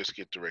student, you just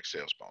get direct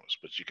sales bonus,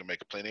 but you can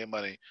make plenty of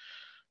money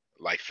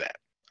like that.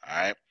 All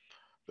right.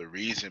 The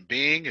reason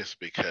being is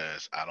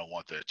because I don't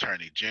want the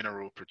Attorney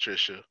General,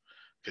 Patricia,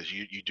 because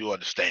you do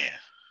understand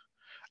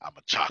I'm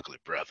a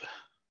chocolate brother.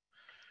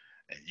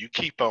 And you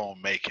keep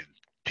on making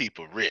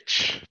people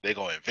rich, they're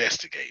going to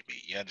investigate me.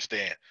 You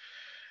understand?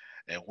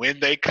 And when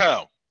they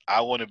come,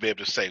 I want to be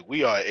able to say,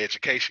 we are an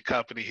education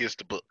company. Here's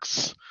the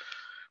books.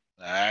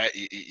 All right.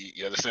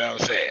 You understand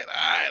what I'm saying?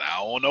 All right. I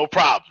don't want no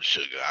problems,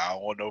 sugar. I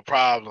don't want no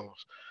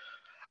problems.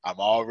 I'm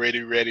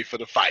already ready for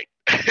the fight.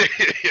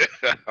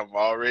 I'm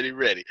already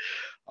ready.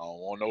 I don't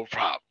want no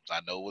problems. I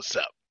know what's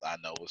up. I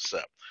know what's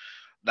up.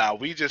 Now,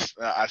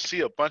 I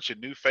see a bunch of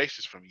new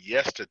faces from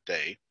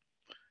yesterday.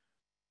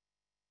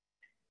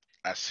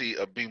 I see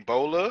a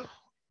Bimbola.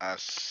 I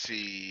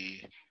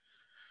see.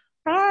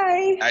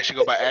 Hi. I actually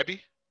go by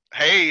Abby.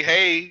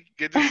 Hey,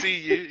 good to see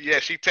you. Yeah,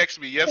 she texted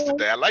me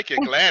yesterday. I like your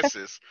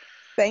glasses.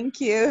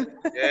 Thank you.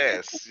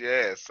 Yes,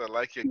 I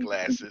like your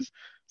glasses.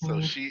 So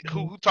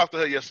who talked to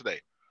her yesterday?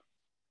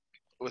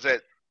 Was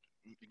that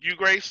you,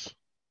 Grace?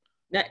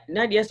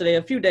 Not yesterday.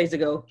 A few days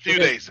ago.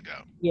 Days ago.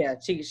 Yeah,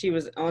 she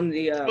was on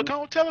the. But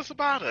come on, tell us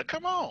about her.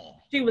 Come on.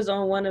 She was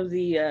on one of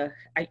the.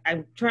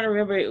 I'm trying to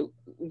remember.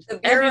 The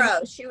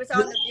bureau. She was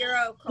on the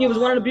bureau call. She was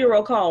one of the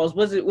bureau calls.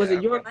 Was it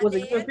your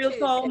field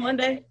call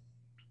Monday?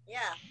 Yeah.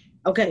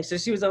 Okay, so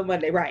she was on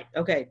Monday, right?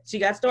 Okay, she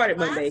got started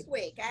Monday.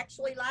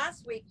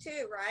 Last week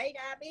too, right,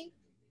 Abby?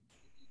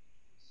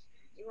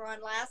 You were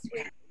on last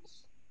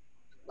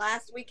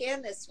week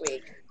and this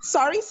week.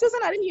 Sorry,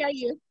 Susan, I didn't hear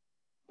you.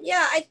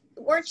 Yeah,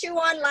 weren't you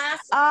on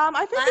last?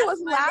 I think it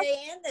was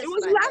Monday and this it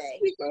was Monday. last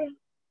week.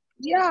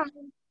 Yeah.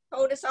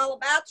 Told us all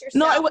about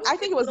yourself. No, I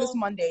think it was this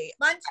Monday.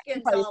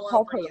 Munchkins all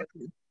over you.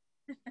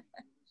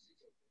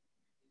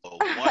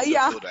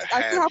 Yeah,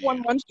 I still have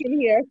one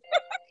munchkin here.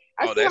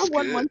 That's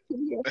good.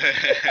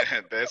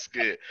 That's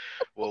good.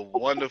 Well,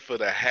 wonderful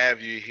to have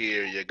you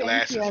here. Your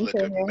glasses look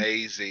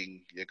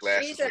amazing.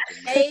 She's an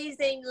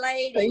amazing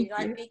lady,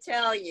 let me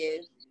tell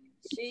you.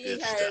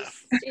 She's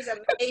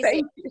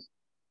amazing.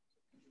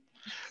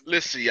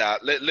 Listen, y'all,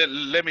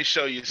 let me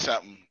show you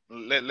something.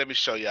 Let me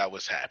show y'all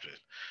what's happening.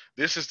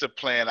 This is the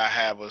plan I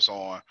have us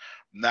on.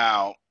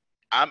 Now,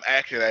 I'm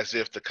acting as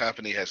if the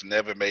company has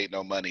never made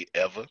no money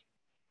ever.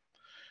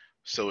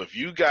 So if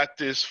you got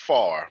this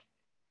far,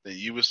 then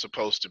you were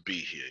supposed to be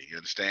here. You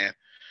understand?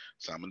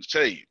 So I'm going to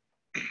tell you,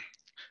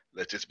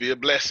 let this be a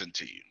blessing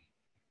to you.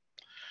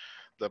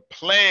 The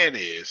plan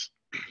is,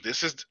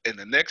 this is in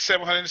the next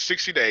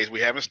 760 days.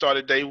 We haven't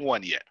started day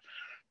one yet.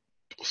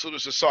 As soon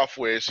as the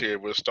software is here,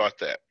 we'll start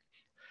that.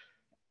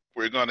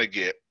 We're going to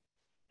get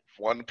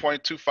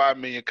 1.25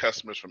 million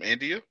customers from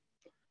India,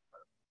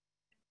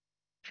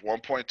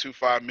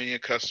 1.25 million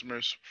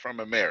customers from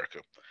America.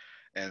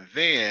 And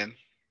then,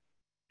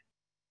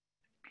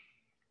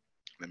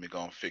 let me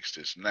go and fix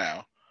this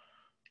now,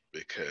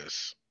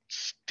 because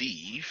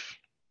Steve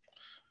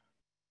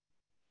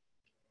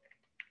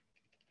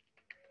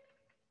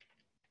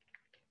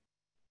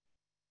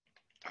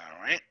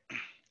all right.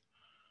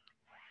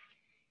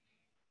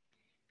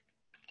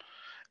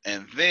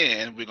 And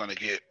then we're going to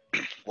get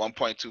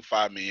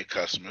 1.25 million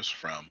customers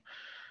from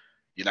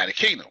United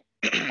Kingdom.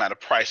 Now the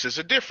prices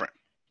are different.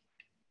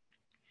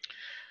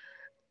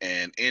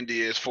 And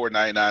India is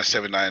 $4.99,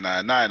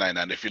 $7.99,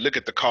 $9.99. If you look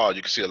at the card,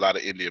 you can see a lot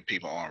of India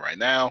people on right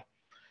now.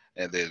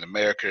 And then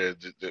America,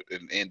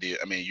 in India,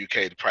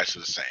 UK, the price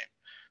is the same.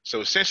 So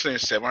essentially in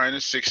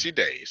 760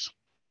 days,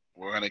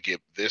 we're going to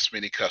get this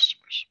many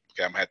customers.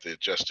 Okay, I'm going to have to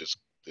adjust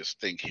this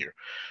thing here.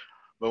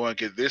 But we're going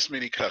to get this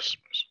many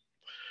customers.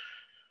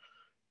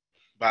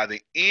 By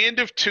the end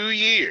of 2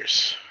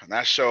 years, and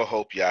I sure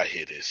hope y'all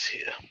hear this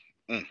here.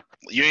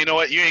 You know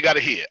what? You ain't got to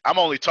hear. I'm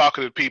only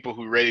talking to people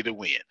who are ready to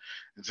win.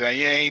 And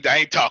saying, I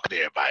ain't talking to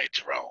everybody,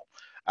 Jerome.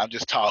 I'm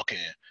just talking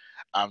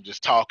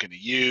to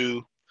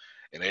you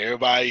and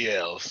everybody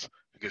else,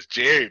 because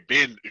Jerry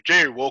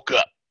woke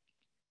up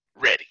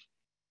ready.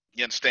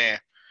 You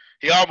understand?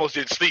 He almost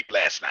didn't sleep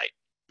last night.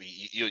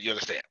 You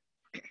understand?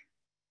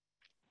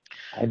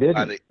 I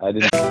didn't.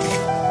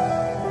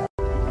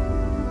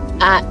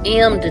 I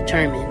am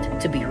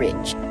determined to be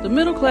rich. The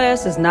middle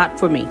class is not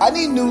for me. I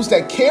need news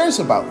that cares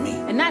about me.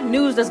 And not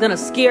news that's going to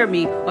scare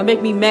me or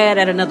make me mad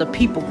at another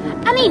people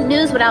group. I need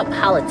news without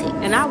politics.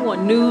 And I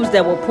want news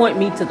that will point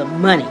me to the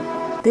money.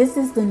 This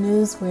is the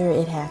news where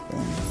it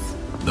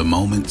happens. The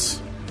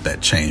moments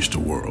that change the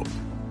world.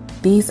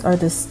 These are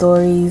the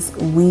stories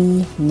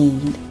we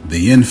need.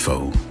 The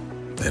info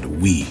that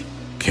we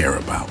care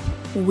about.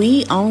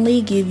 We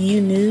only give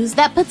you news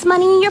that puts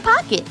money in your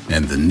pocket.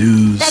 And the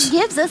news that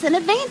gives us an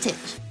advantage.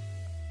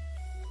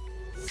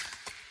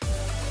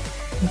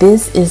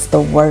 This is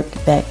the work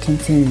that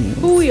continues.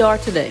 Who we are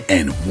today.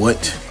 And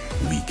what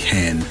we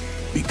can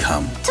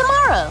become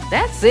tomorrow.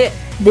 That's it.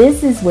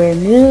 This is where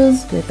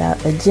news without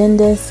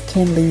agendas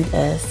can lead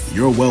us.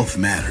 Your wealth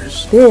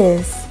matters.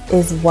 This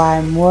is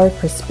why more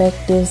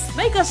perspectives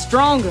make us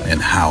stronger.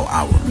 And how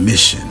our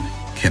mission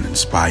can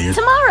inspire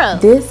tomorrow.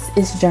 This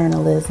is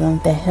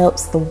journalism that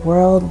helps the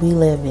world we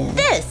live in.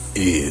 This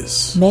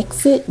is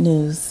Mexit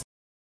News.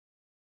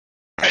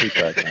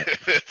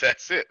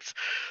 That's it.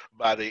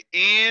 By the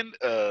end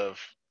of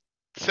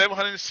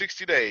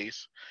 760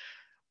 days,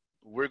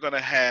 we're going to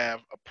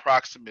have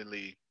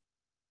approximately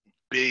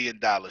 $1 billion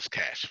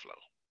cash flow.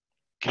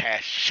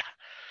 Cash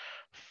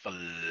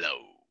flow.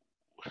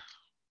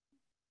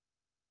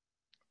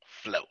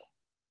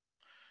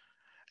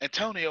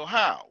 Antonio,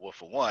 how? Well,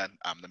 for one,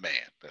 I'm the man.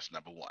 That's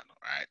number one.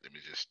 All right. Let me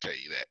just tell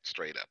you that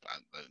straight up.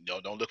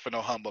 Don't look for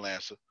no humble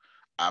answer.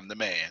 I'm the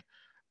man.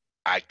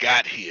 I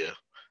got here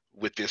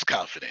with this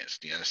confidence.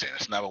 Do you understand?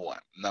 That's number one.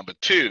 Number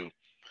two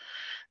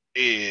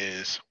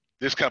is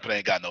this company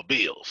ain't got no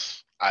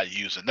bills. I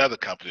use another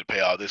company to pay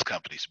all this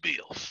company's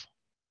bills.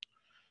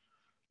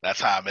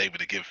 That's how I'm able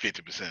to give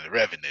 50% of the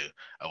revenue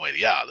away to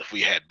y'all. If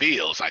we had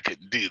bills, I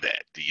couldn't do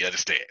that. Do you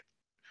understand?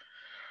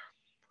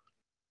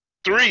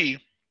 Three,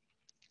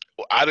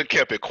 I done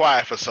kept it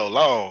quiet for so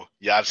long.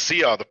 Y'all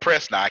see all the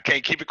press now. I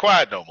can't keep it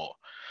quiet no more.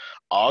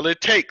 All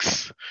it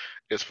takes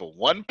is for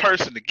one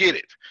person to get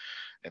it.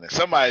 And then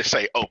somebody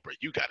say, Oprah,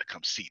 you got to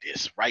come see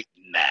this right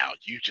now.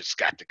 You just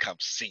got to come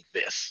see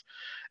this.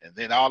 And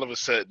then all of a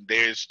sudden,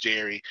 there's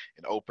Jerry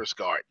in Oprah's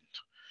garden.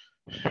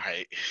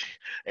 Right?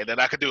 And then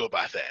I could do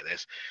about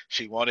that.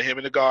 She wanted him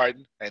in the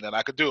garden, and then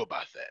I could do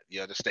about that.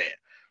 You understand?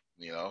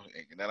 You know,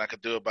 and then I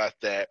could do about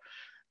that.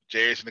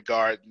 Jerry's in the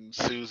garden.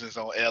 Susan's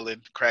on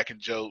Ellen cracking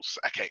jokes.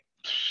 I can't.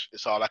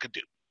 It's all I can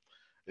do.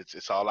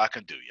 It's all I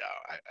can do,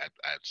 y'all.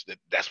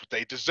 That's what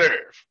they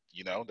deserve.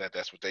 You know,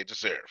 that's what they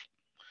deserve.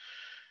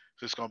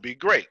 So it's gonna be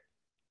great.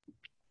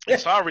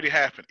 It's already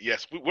happened.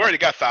 Yes, we already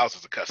got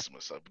thousands of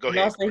customers. So go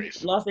ahead,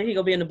 Grace. Lost he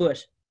gonna be in the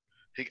bush.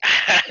 In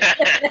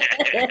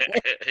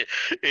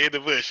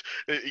the bush.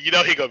 You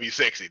know he gonna be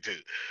sexy too.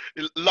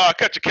 Law,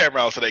 cut your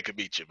camera on so they can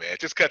meet you, man.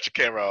 Just cut your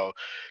camera on,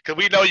 cause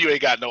we know you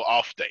ain't got no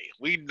off day.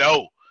 We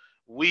know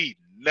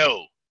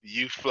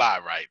you fly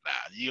right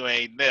now. You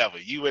ain't never.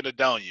 You in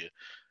Adonia.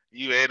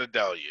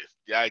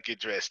 Y'all get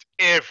dressed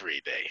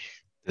every day.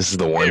 This is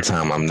the one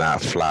time I'm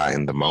not fly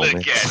in the moment.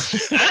 Look at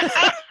you.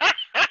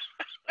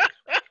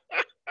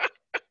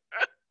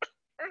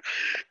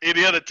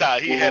 Any other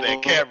time he had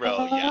that camera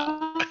on,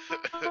 y'all.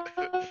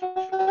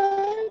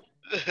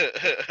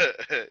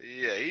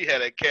 Yeah, he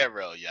had that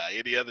camera on, y'all.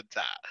 Any other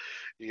time.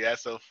 He had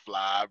some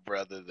fly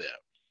brother there.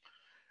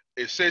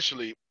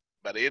 Essentially,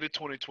 by the end of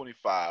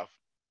 2025,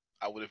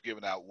 I would have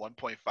given out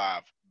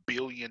 $1.5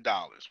 billion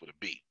with a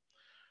B.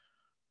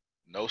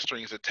 No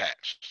strings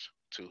attached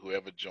to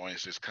whoever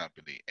joins this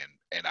company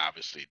and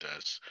obviously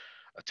does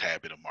a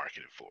tad bit of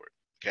marketing for it.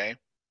 Okay?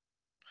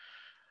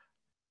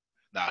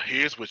 Now,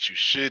 here's what you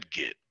should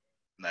get.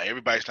 Now,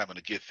 everybody's not going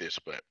to get this,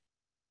 but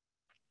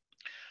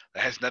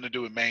that has nothing to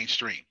do with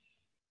mainstream.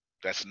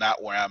 That's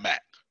not where I'm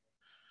at.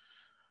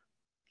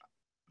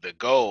 The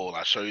goal,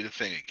 I'll show you the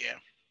thing again.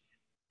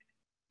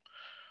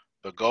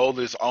 The goal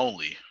is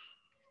only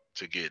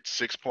to get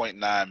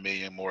 6.9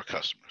 million more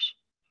customers.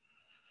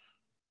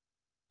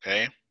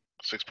 Okay?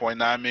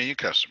 6.9 million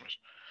customers.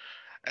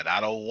 And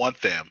I don't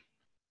want them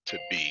to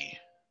be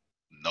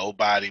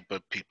nobody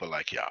but people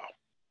like y'all.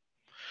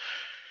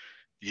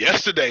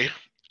 Yesterday,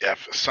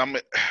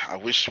 I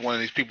wish one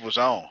of these people was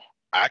on.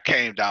 I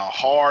came down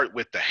hard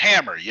with the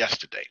hammer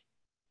yesterday.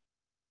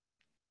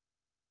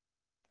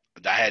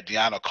 And I had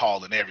Deanna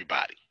calling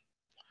everybody.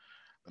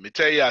 Let me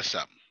tell y'all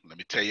something. Let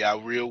me tell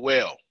y'all real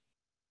well.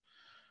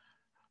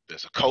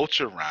 There's a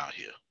culture around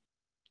here.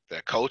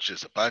 That culture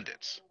is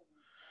abundance.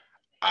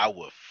 I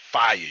will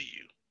fire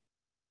you.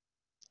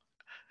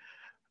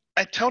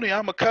 And Tony,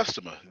 I'm a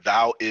customer.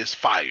 Thou is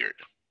fired.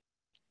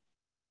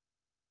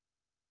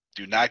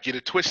 Do not get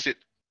it twisted.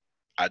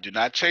 I do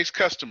not chase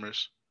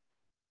customers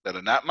that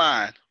are not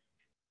mine.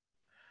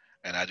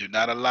 And I do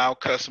not allow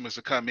customers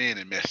to come in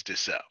and mess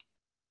this up.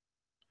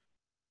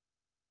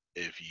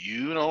 If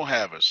you don't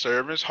have a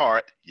servant's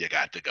heart, you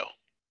got to go.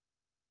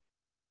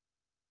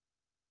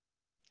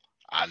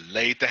 I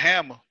laid the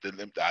hammer.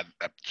 There's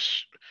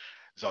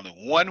only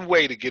one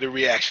way to get a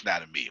reaction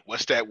out of me.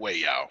 What's that way,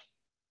 y'all?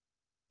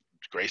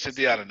 Grace and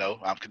Deanna know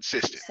I'm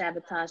consistent.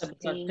 Sabotage the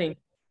team.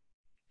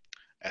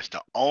 That's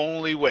the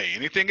only way.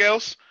 Anything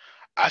else,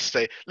 I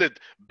say, look,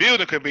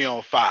 building could be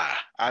on fire.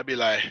 I'd be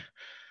like,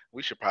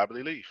 we should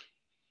probably leave.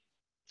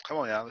 Come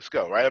on, y'all, let's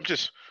go. Right? I'm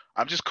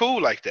just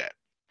cool like that.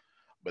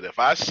 But if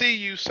I see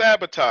you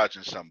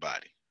sabotaging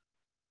somebody,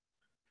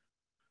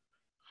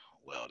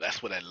 well,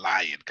 that's where that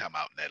lion come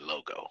out in that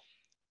logo.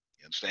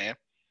 You understand?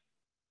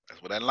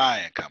 That's where that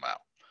lion come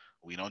out.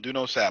 We don't do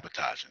no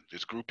sabotaging.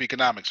 There's group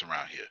economics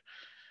around here.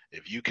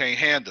 If you can't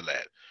handle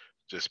that,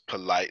 just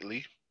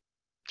politely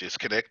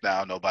disconnect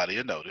now, nobody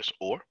will notice,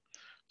 or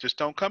just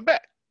don't come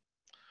back.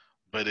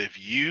 But if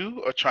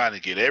you are trying to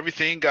get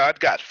everything God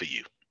got for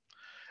you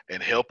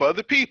and help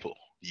other people,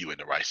 you in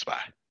the right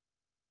spot.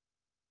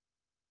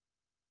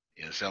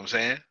 You know what I'm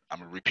saying? I'm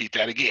going to repeat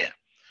that again.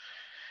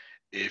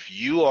 If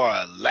you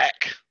are a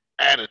lack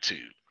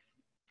attitude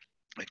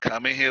and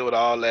come in here with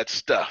all that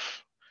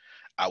stuff,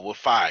 I will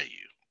fire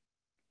you.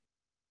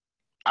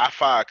 I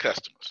fire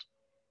customers.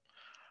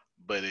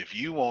 But if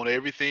you want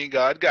everything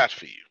God got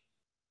for you,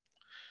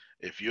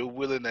 if you're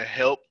willing to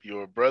help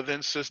your brother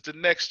and sister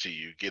next to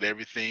you get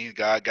everything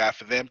God got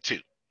for them too,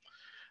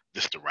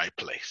 this is the right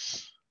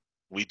place.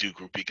 We do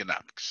group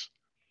economics.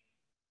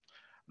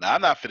 Now,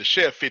 I'm not for to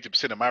share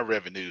 50% of my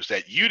revenues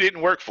that you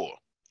didn't work for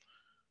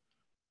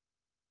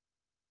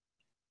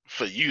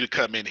you to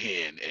come in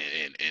here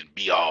and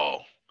be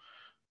all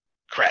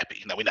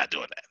crappy. No, we're not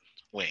doing that.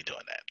 We ain't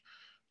doing that.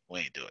 We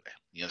ain't doing that.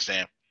 You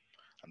understand?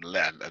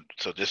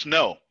 So just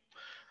know,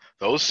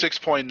 those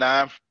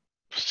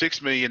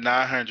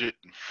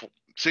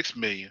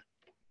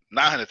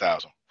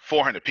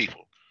 6,900,400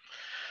 people,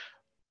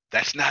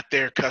 that's not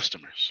their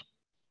customers.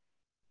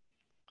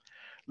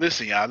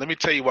 Listen, y'all, let me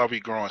tell you why we're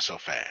growing so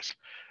fast.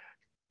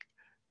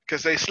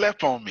 Because they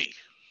slept on me.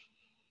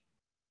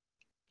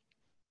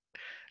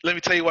 Let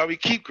me tell you why we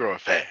keep growing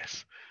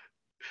fast.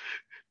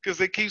 Because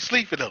they keep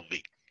sleeping on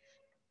me.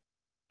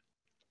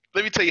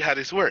 Let me tell you how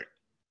this worked.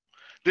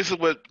 This is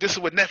what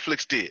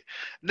Netflix did.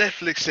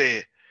 Netflix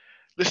said,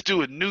 let's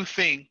do a new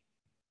thing.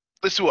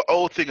 Let's do an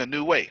old thing a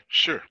new way.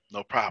 Sure,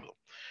 no problem.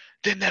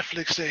 Then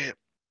Netflix said,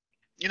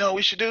 you know what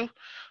we should do?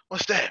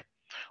 What's that?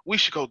 We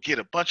should go get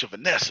a bunch of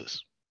Vanessas.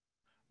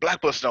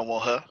 Black Bus don't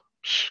want her.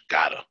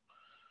 Got her.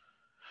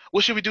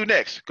 What should we do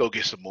next? Go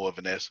get some more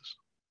Vanessas.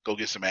 Go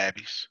get some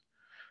Abbies.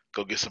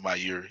 Go get some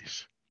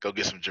Mayuris. Go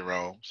get some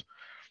Jeromes.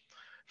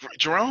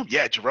 Jerome?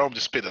 Yeah, Jerome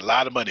just spent a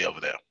lot of money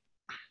over there.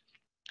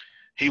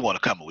 He want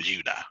to come with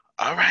you now.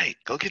 All right,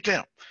 go get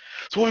them.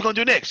 So what we going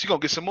to do next? You're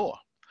going to get some more.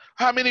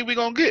 How many we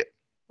going to get?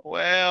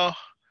 Well,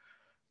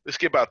 let's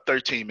get about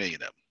 13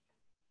 million of them.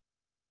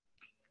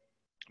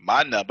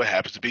 My number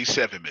happens to be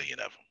 7 million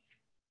of them.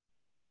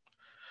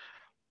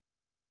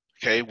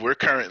 Okay, we're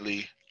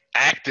currently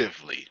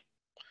actively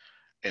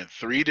in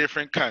 3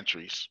 different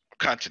continents.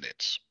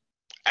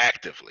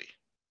 Actively.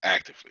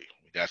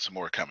 We got some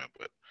more coming,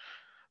 but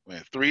we're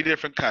in 3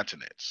 different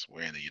continents.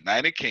 We're in the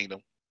United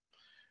Kingdom,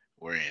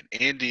 we're in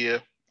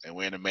India, and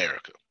we're in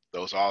America.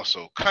 Those are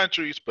also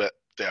countries, but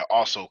they're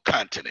also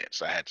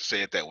continents. I had to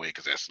say it that way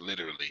because that's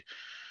literally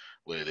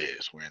what it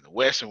is. We're in the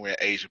West, and we're in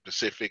Asia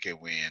Pacific,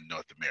 and we're in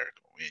North America.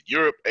 We're in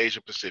Europe,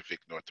 Asia Pacific,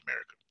 North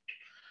America.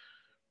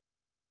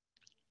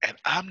 And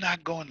I'm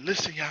not going,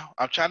 listen, y'all,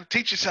 I'm trying to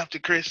teach you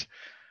something, Chris.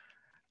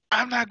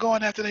 I'm not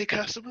going after their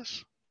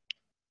customers.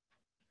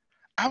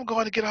 I'm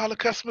going to get all the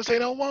customers they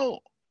don't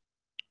want.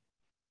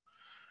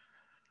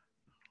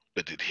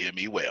 But did hear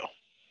me well.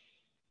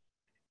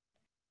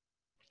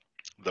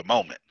 The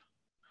moment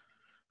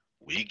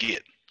we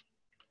get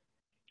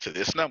to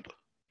this number,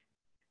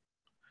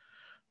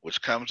 which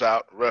comes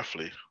out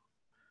roughly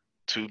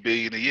 $2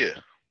 billion a year,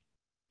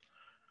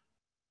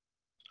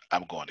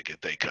 I'm going to get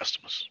their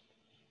customers.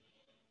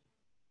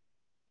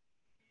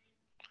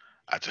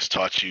 I just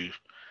taught you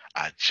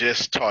a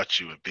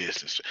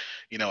business.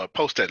 You know, I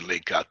post that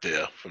link out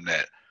there from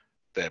that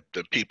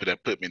the people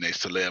that put me in a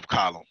celeb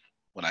column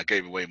when I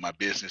gave away my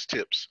business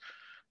tips.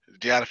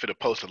 Deanna for to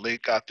post a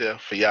link out there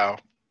for y'all.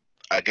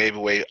 I gave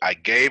away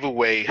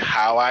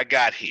how I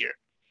got here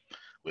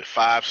with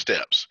 5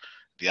 steps.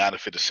 Deanna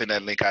for to send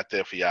that link out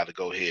there for y'all to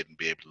go ahead and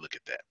be able to look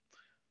at that.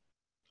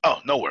 Oh,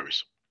 no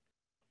worries.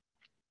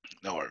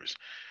 No worries.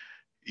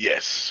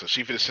 Yes, so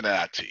she finna send that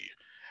out to you.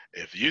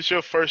 If it's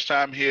your first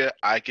time here,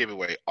 I give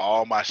away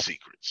all my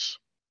secrets.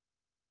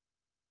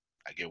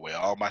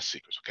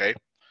 Okay?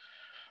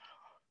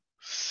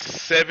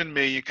 7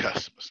 million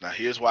customers. Now,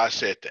 here's why I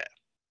said that.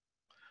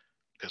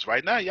 Because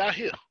right now, y'all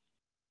here.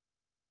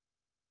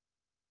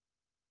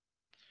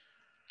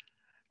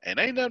 And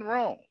ain't nothing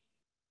wrong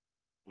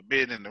with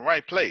being in the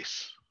right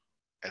place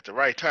at the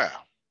right time.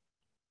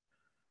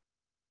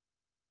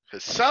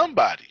 Because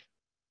somebody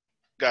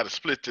got to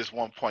split this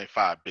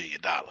 $1.5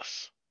 billion.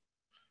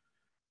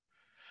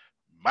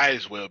 Might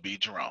as well be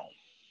Jerome.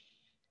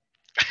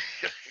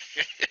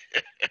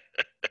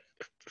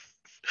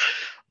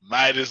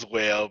 Might as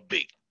well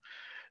be.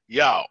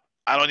 Y'all,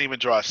 I don't even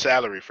draw a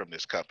salary from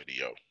this company,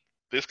 yo.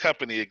 This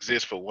company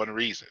exists for one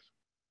reason.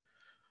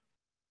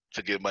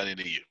 To give money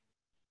to you.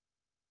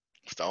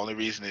 It's the only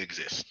reason it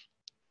exists.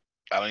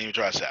 I don't even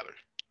draw a salary.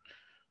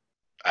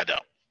 I don't.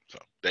 So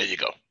there you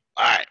go.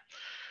 All right.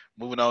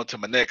 Moving on to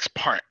my next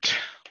part.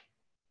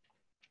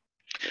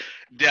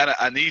 Deanna,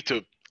 I need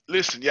to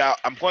listen, y'all.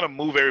 I'm going to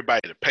move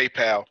everybody to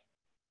PayPal.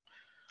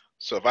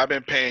 So if I've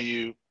been paying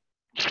you,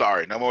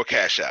 sorry, no more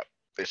Cash App.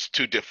 It's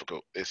too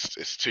difficult.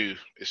 It's too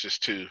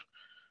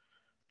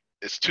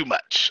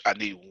much. I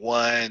need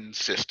one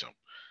system.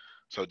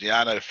 So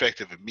Deanna,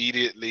 effective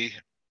immediately,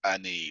 I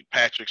need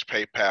Patrick's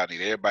PayPal. I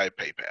need everybody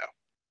PayPal.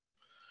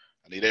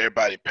 I need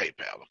everybody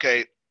PayPal,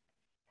 okay?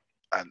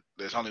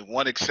 There's only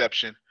one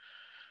exception,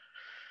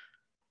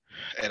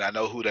 and I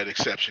know who that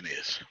exception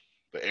is.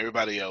 But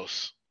everybody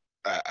else,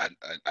 I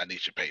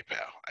need your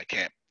PayPal. I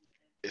can't.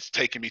 It's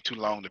taking me too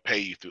long to pay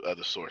you through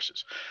other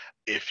sources.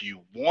 If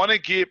you want to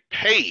get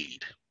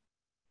paid,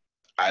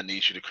 I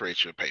need you to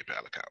create your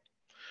PayPal account.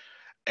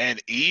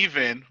 And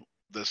even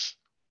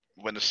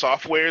when the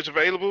software is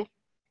available,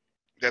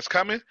 that's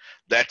coming,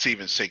 that's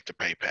even synced to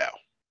PayPal.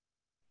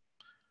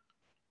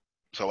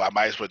 So I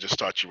might as well just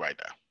start you right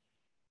now.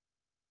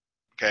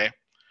 Okay?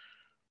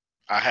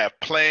 I have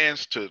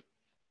plans to,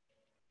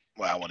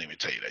 well, I won't even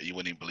tell you that. You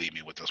wouldn't even believe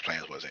me what those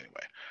plans was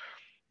anyway.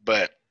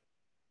 But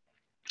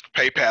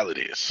PayPal it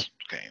is.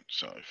 Okay.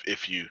 So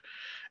if you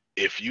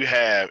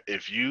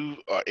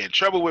are in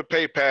trouble with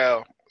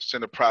PayPal,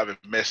 send a private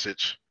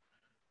message.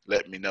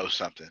 Let me know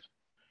something.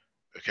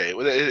 Okay.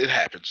 Well, it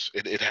happens.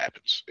 It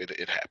happens.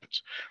 It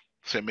happens.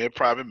 Send me a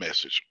private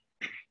message.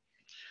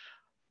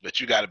 But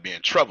you got to be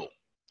in trouble.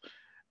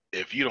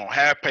 If you don't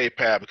have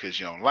PayPal because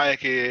you don't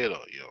like it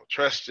or you don't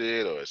trust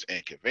it or it's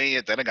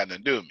inconvenient, that ain't got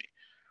nothing to do with me.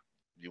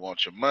 You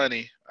want your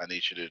money, I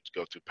need you to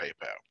go through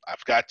PayPal.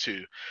 I've got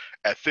to,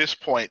 at this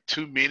point,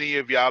 too many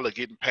of y'all are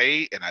getting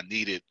paid, and I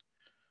need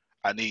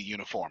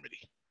uniformity.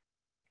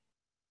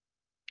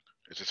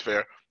 Is this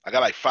fair? I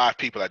got like 5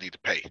 people I need to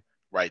pay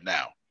right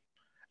now,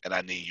 and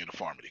I need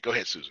uniformity. Go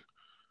ahead, Susan.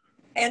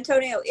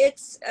 Antonio,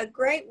 it's a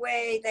great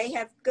way. They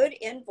have good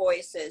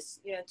invoices,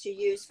 to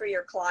use for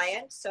your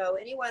clients. So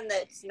anyone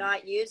that's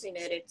not using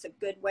it, it's a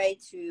good way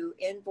to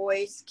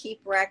invoice,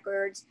 keep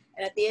records,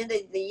 and at the end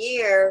of the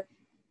year,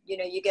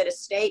 you get a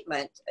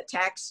statement, a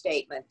tax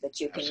statement that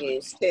you can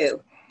use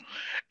too.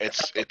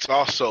 It's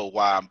also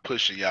why I'm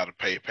pushing y'all to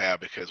PayPal,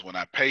 because when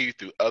I pay you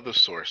through other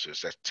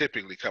sources, that's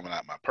typically coming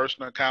out of my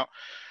personal account,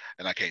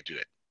 and I can't do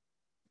that.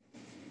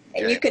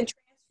 And you can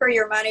transfer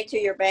your money to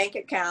your bank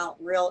account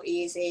real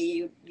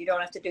easy. You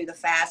don't have to do the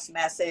fast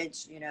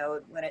message.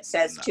 When it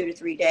says 2 to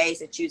 3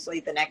 days, it's usually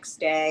the next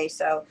day.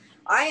 So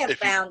I have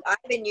I've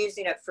been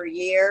using it for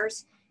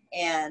years,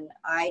 and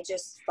I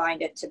just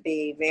find it to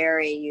be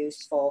very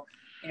useful.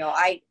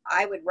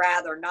 I would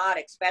rather not,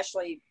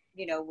 especially,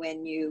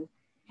 when you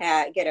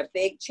get a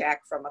big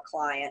check from a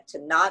client, to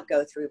not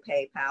go through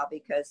PayPal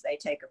because they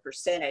take a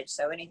percentage.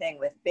 So anything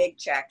with big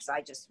checks,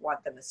 I just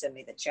want them to send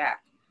me the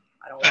check.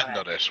 I don't want to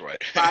know that's right.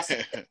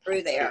 process it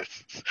through there.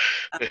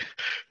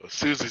 Well,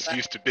 Susan's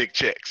used to big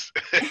checks.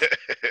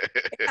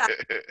 Yeah,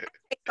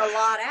 take a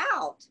lot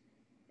out,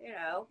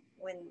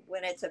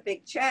 when it's a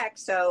big check.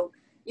 So,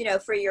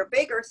 for your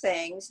bigger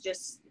things,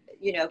 just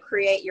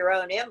create your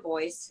own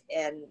invoice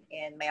and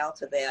mail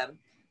to them.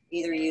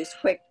 Either use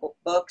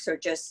QuickBooks or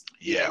just,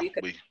 you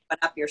can open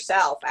up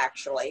yourself,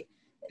 actually,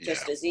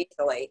 just as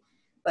easily.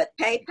 But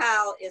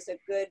PayPal is a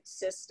good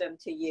system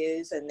to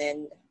use, and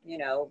then,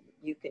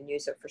 you can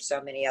use it for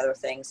so many other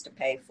things to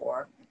pay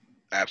for.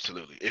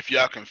 Absolutely. If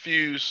y'all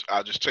confused,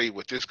 I'll just tell you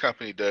what this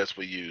company does.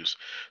 We use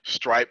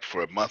Stripe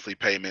for monthly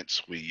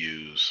payments. We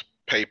use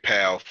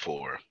PayPal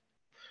for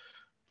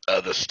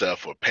other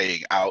stuff or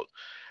paying out.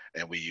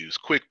 And we use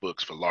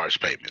QuickBooks for large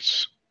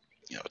payments,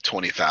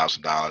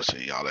 $20,000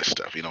 and all that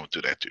stuff. We don't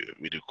do that.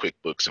 We do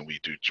QuickBooks, and we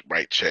do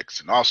write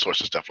checks and all sorts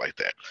of stuff like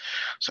that.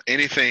 So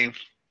anything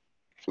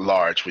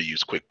large, we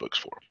use QuickBooks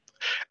for.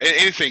 And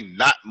anything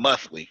not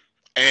monthly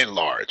and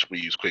large, we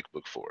use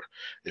QuickBooks for.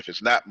 If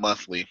it's not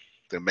monthly,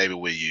 then maybe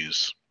we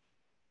use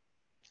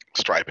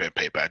Stripe and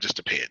PayPal. It just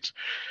depends.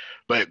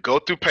 But go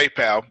through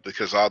PayPal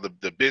because all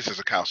the business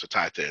accounts are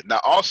tied there. Now,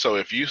 also,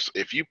 if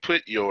you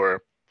put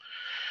your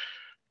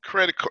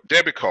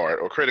debit card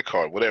or credit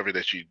card, whatever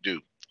that you do,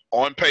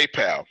 on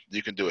PayPal,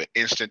 you can do an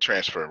instant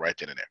transfer right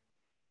then and there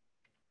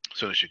as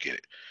soon as you get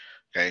it.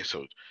 Okay,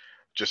 so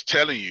just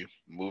telling you,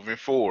 moving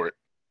forward,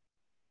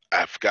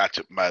 I've got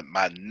to my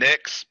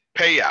next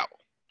payout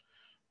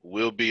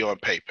will be on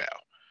PayPal.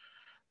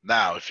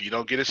 Now, if you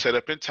don't get it set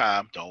up in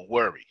time, don't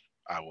worry.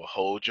 I will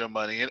hold your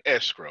money in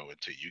escrow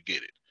until you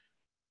get it.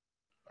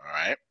 All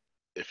right?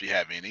 If you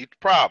have any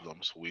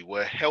problems, we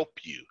will help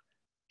you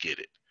get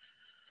it.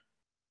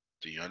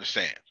 Do you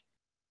understand?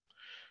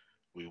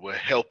 We will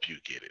help you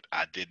get it.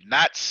 I did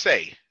not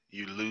say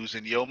you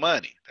losing your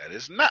money. That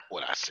is not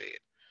what I said.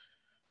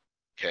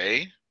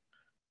 Okay?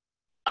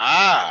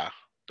 I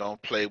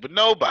don't play with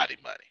nobody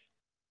money.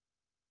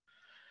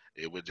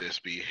 It would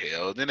just be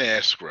held in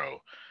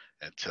escrow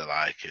until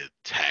I could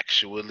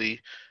taxually,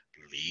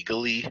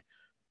 legally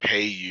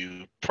pay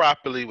you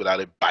properly without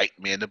it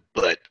biting me in the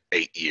butt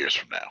 8 years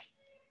from now.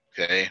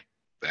 Okay?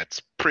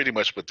 That's pretty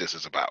much what this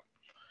is about.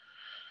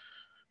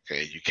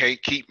 Okay? You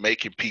can't keep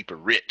making people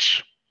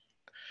rich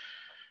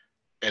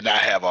and not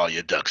have all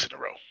your ducks in a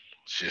row. It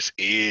just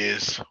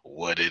is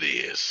what it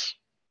is.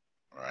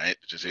 All right?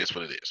 It just is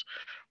what it is.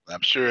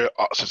 I'm sure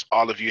since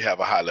all of you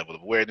have a high level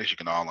of awareness, you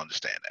can all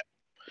understand that.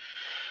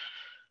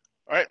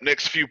 All right,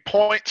 next few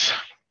points.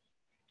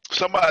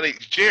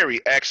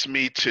 Jerry asked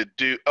me to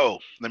do,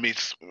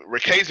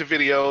 Riqueza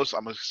videos.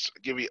 I'm going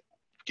to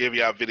give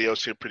y'all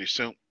videos here pretty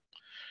soon.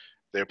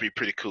 They'll be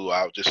pretty cool.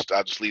 I'll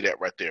just leave that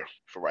right there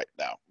for right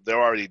now.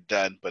 They're already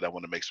done, but I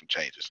want to make some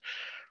changes.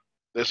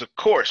 There's a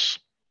course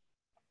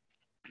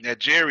that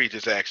Jerry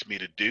just asked me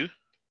to do.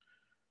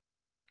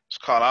 It's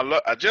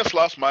called I Just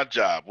Lost My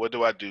Job. What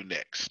do I do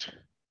next?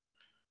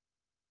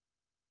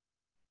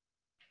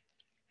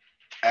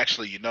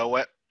 Actually, you know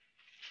what?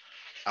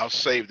 I'll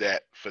save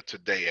that for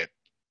today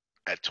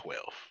at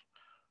 12.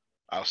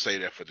 I'll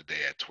save that for today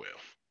at 12.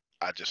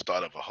 I just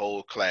thought of a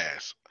whole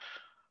class.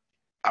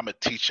 I'm going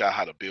to teach y'all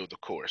how to build a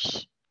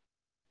course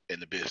in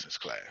the business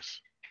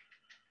class.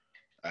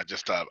 I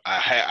just thought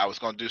I was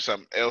going to do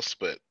something else,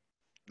 but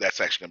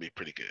that's actually going to be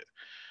pretty good.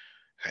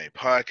 Hey,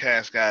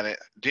 podcast got it.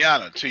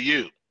 Deanna, to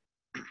you.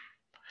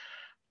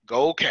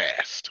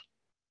 Goldcast,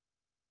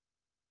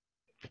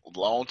 a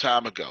long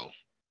time ago,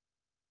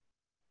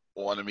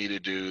 wanted me to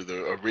do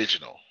the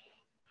original.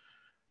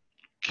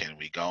 Can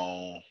we go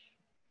on?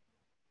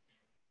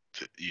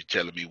 You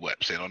telling me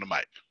what? Say it on the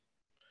mic.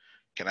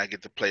 Can I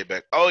get the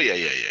playback? Oh, yeah.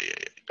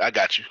 I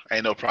got you.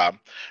 Ain't no problem.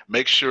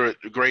 Make sure,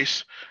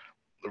 Grace,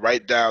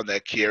 write down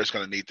that Kiara's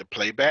going to need the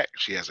playback.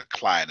 She has a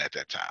client at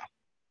that time.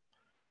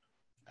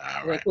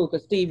 All right. Cool,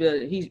 because Steve,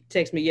 he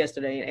texted me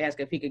yesterday and asked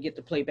if he could get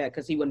the playback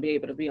because he wouldn't be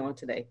able to be on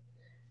today.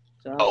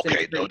 So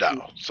okay, no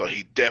doubt. So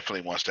he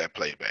definitely wants that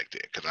playback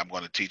there because I'm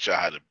going to teach y'all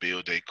how to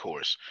build a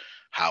course,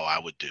 how I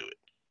would do it.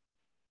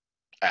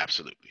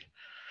 Absolutely.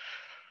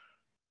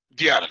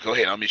 Deanna, go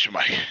ahead. I'll mute your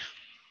mic.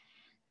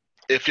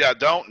 If y'all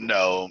don't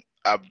know,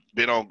 I've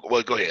been on.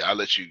 Well, go ahead. I'll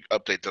let you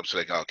update them so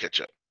they can all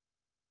catch up.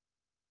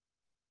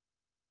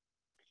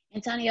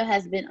 Antonio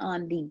has been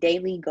on the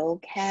Daily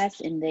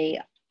Goldcast, and they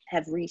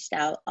have reached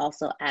out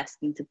also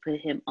asking to put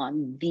him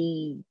on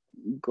the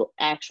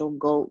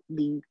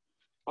the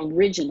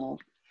original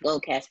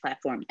Goldcast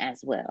platform as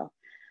well.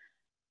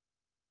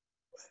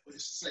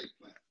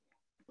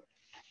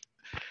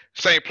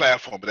 Same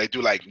platform, but they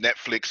do like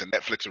Netflix and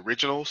Netflix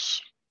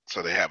originals.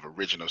 So they have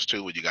originals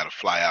too, where you got to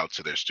fly out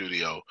to their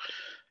studio.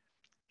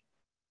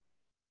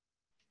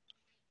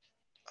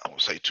 I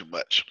won't say too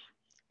much.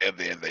 And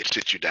then they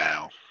sit you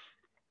down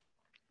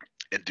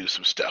and do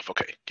some stuff.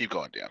 Okay, keep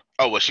going down.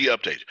 Oh, well, she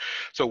updated.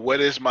 So what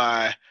is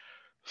my?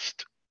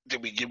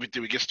 Did we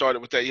get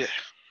started with that yet?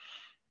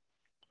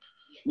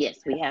 Yes,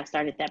 we have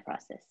started that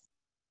process.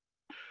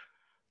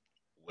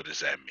 What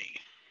does that mean?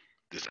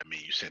 Does that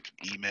mean you sent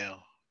an email?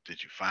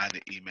 Did you find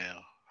the email?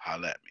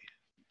 Holla at me.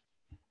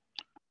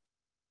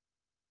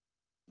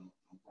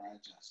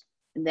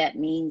 That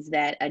means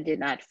that I did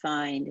not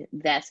find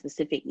that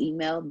specific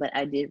email, but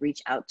I did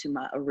reach out to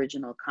my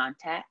original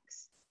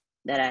contacts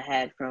that I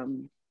had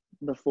from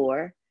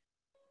before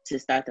to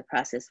start the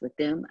process with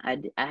them. I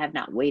have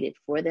not waited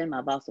for them.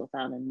 I've also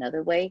found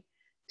another way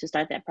to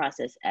start that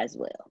process as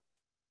well.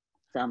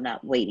 So I'm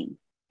not waiting.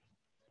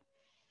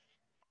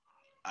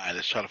 All right,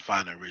 let's try to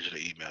find the original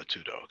email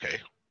too, though, okay?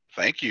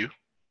 Thank you.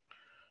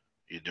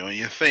 You're doing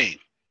your thing.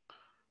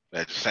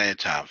 But at the same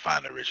time,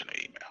 find the original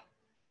email.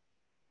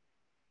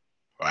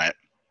 Right?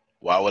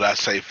 Why would I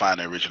say find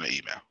the original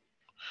email?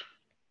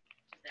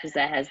 Because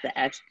that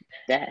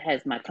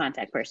has my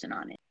contact person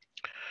on it.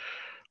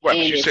 Right,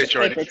 and but you it's said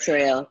a paper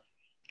trail.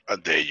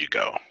 There you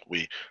go.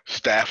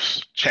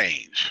 Staffs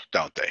change,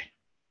 don't they?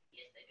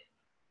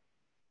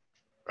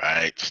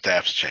 Right?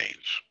 Staffs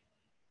change.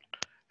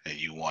 And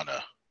you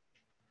wanna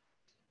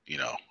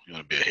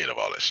be ahead of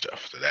all that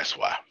stuff. So that's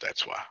why.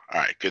 All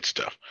right, good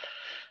stuff.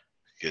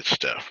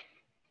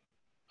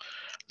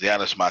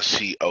 Deanna's my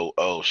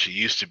COO. She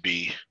used to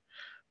be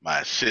my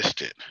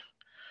assistant,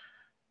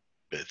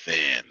 but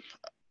then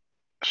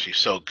she's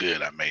so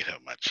good, I made her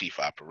my chief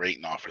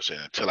operating officer.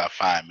 And until I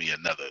find me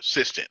another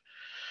assistant,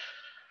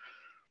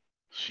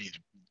 she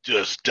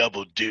does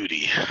double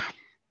duty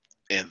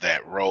in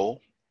that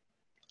role.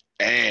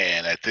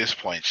 And at this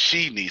point,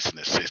 she needs an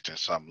assistant,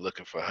 so I'm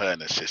looking for her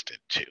an assistant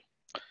too.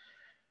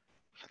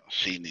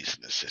 She needs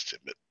an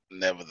assistant, but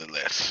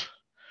nevertheless.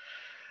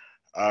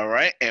 All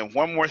right, and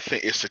one more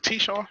thing. Is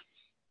Satish on?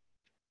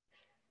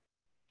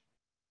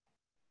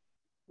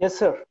 Yes,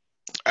 sir.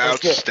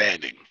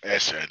 Outstanding.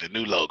 Yes, sir. The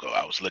new logo.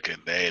 I was looking.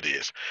 There it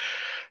is.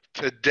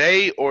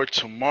 Today or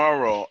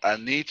tomorrow, I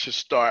need to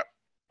start.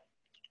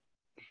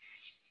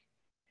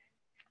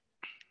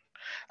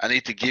 I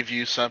need to give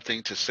you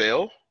something to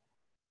sell.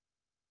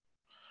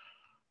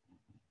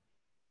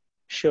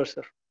 Sure,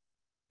 sir.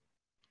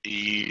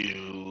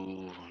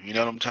 You know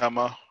what I'm talking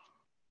about?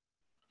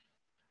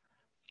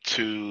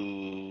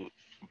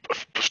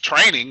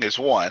 Training is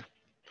one,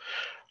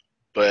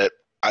 but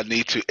I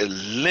need to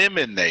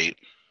eliminate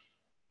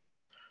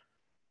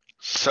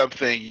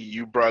something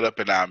you brought up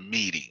in our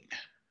meeting.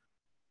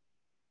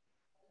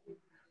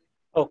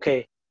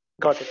 Okay,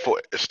 got it.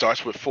 It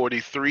starts with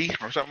 43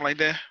 or something like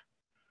that.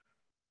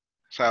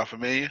 Sound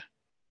familiar?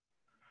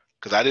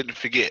 Because I didn't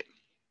forget.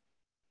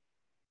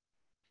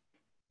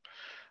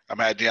 I'm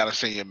going to have Deanna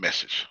send you a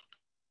message.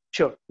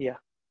 Sure, yeah.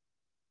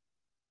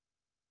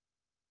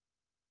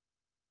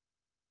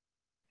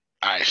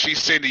 All right,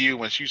 she's sending you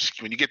when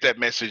you get that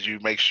message, you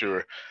make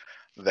sure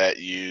that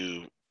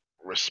you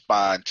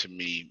respond to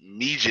me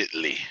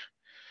immediately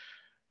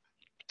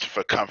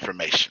for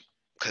confirmation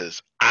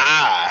because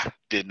I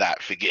did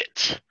not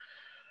forget.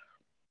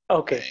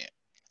 Okay.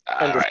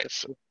 All right.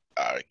 So,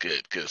 all right,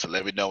 good. So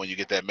let me know when you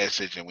get that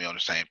message and we're on the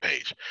same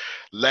page.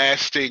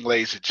 Last thing,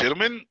 ladies and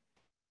gentlemen.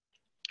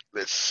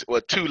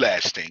 Two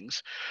last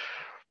things.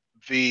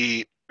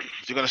 You're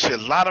going to see a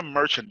lot of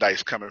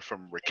merchandise coming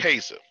from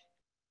Riqueza.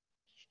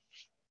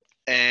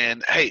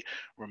 And hey,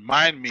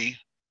 remind me,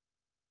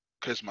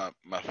 because my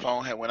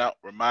phone had went out,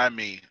 remind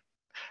me,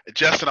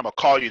 Justin, I'm going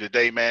to call you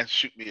today, man.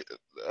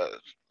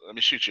 Let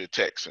me shoot you a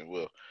text and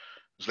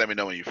just let me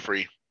know when you're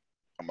free.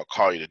 I'm going to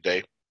call you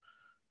today.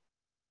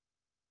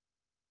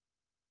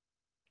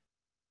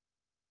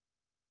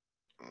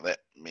 Let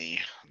me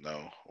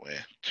know when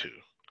to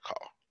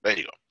call. There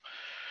you go.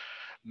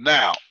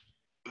 Now,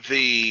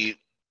 a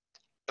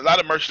lot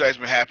of merchandise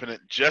been happening.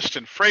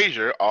 Justin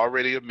Frazier,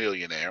 already a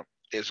millionaire,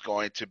 is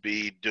going to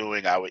be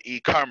doing our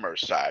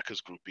e-commerce side because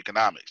group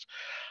economics.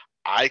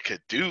 I could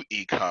do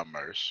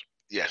e-commerce.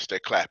 Yes, they're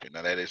clapping.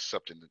 Now that is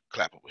something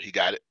clappable. He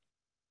got it.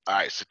 All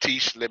right,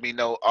 Satish, let me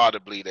know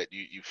audibly that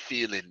you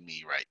feeling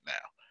me right now.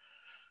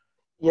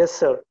 Yes,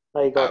 sir.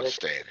 I got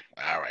Outstanding.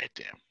 All right,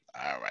 then.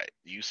 All right.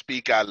 You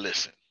speak, I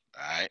listen.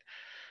 All right.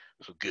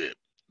 So good.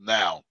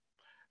 Now,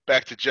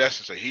 back to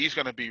Justin. So he's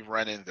going to be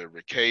running the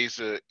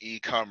Riqueza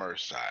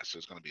e-commerce side. So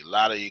it's going to be a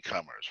lot of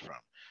e-commerce from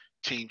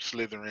Team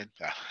Slytherin.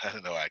 I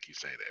don't know why I keep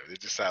saying that.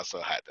 It just sounds so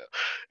hot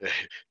though.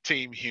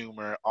 Team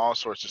Humor, all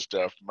sorts of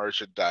stuff,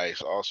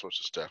 merchandise, all sorts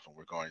of stuff, and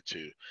we're going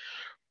to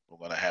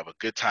have a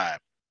good time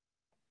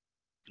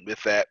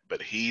with that.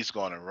 But he's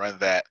going to run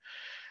that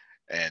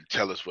and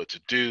tell us what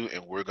to do,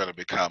 and we're going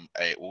to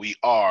we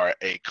are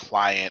a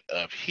client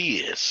of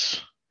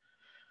his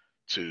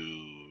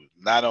to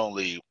not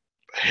only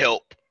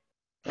help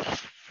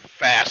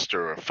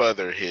faster or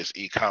further his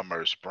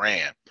e-commerce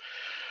brand,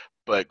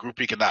 but group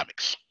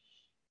economics.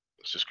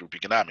 It's just group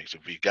economics.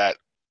 If we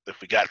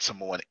got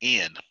someone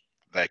in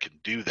that can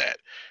do that,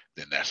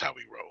 then that's how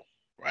we roll,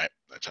 right?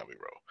 That's how we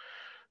roll.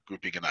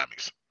 Group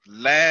economics.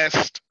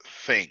 Last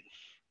thing,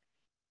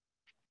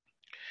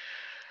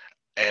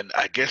 and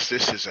I guess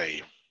this is no.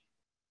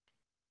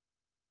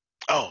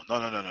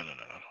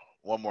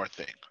 One more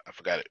thing. I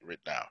forgot it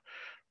written down.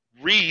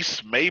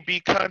 Reese may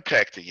be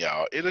contacting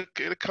y'all. It'll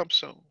come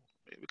soon.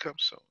 It'll come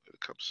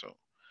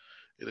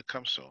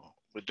soon.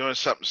 We're doing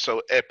something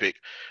so epic.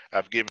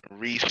 I've given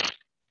Reese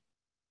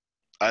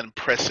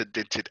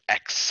unprecedented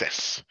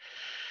access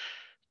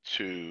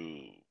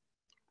to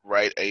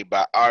write a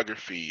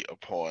biography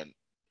upon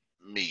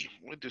me.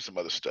 We'll do some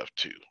other stuff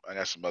too. I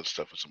got some other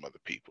stuff with some other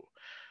people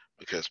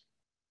because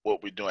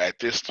what we're doing at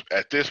this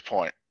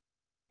point,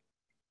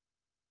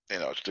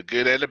 it's the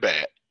good and the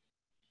bad.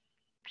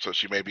 So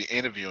she may be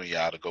interviewing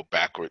y'all to go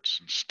backwards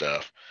and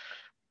stuff.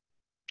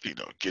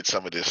 Get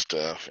some of this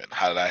stuff and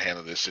how did I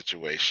handle this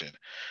situation?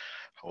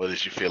 What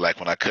did you feel like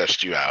when I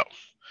cussed you out?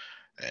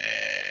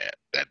 And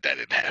that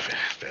didn't happen.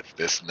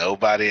 There's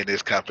nobody in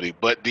this company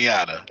but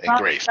Deanna and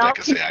Grace that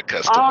can say I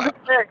cussed them out.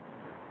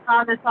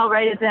 Promise I'll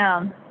write it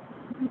down.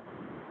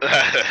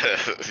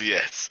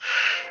 Yes.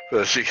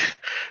 So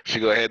she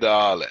go ahead to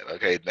all that.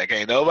 Okay, there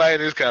ain't nobody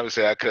in this company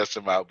say I cussed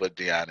them out but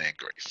Deanna and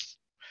Grace.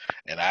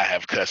 And I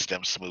have cussed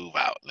them smooth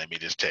out. Let me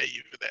just tell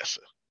you,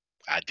 Vanessa.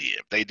 I did.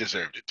 They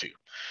deserved it too.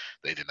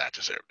 They did not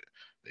deserve it.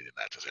 They did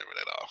not deserve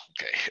it at all.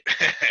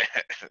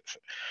 Okay.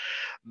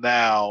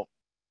 Now,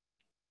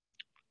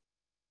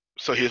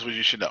 so here's what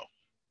you should know.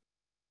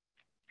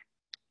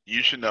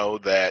 You should know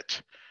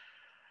that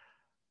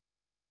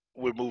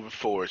we're moving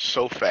forward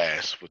so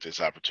fast with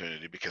this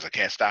opportunity because I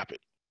can't stop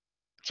it.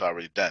 It's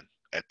already done.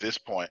 At this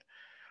point,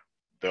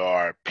 there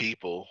are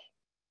people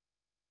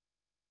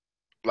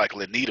like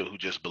Lenita who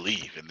just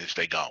believe and this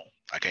they gone.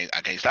 I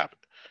can't stop it.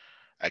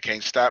 I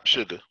can't stop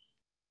Sugar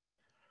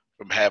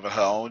from having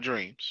her own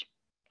dreams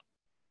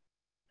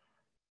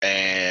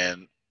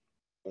and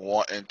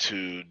wanting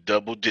to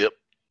double dip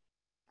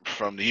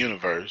from the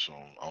universe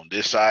on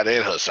this side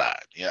and her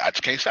side. I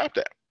just can't stop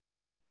that.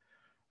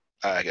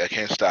 I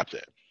can't stop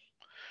that.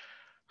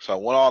 So I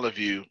want all of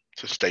you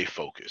to stay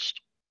focused.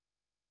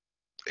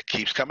 It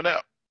keeps coming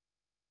up.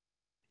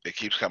 It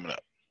keeps coming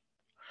up.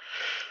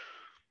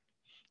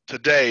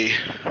 Today,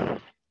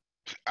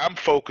 I'm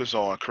focused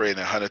on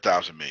creating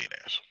 100,000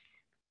 millionaires.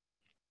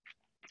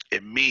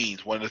 It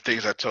means one of the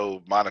things I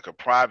told Monica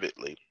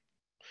privately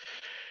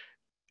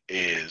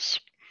is,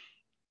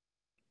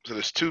 so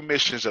there's two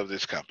missions of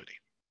this company,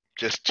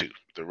 just two.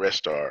 The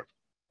rest are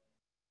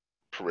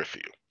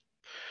peripheral.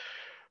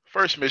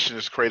 First mission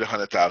is to create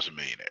 100,000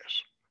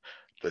 millionaires.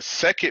 The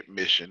second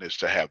mission is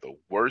to have the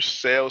worst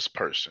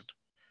salesperson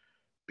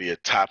be a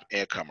top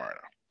income earner.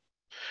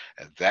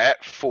 And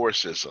that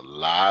forces a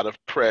lot of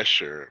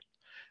pressure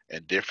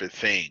and different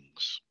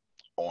things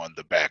on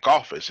the back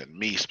office and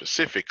me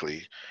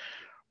specifically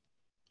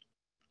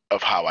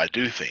of how I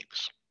do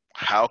things.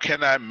 How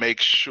can I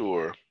make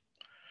sure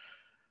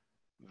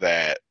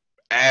that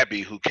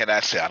Abby, who can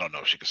I say, I don't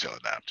know if she can sell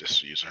it now,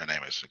 just use her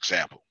name as an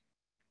example.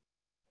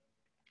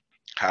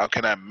 How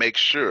can I make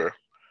sure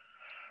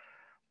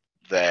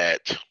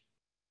that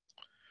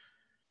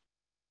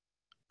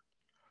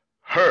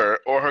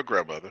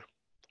grandmother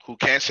who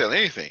can't sell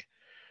anything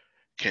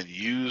can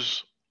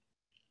use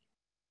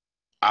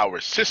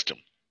our system.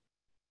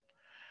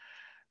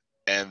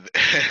 And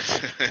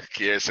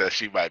Kiera says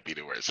she might be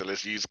the worst. So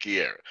let's use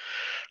Kiera.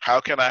 How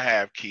can I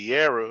have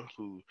Kiera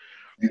who...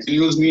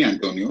 Use me,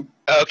 Antonio.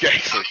 Okay,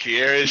 so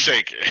Kiera and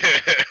Shaker.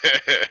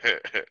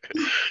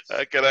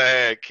 How can I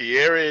have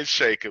Kiera and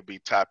Shaker be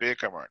top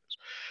income earners?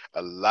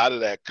 A lot of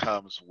that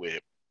comes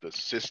with the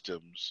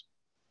systems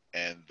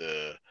and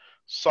the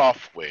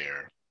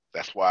software.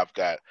 That's why I've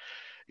got,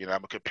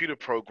 I'm a computer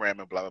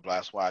programmer, blah, blah, blah.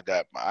 That's why I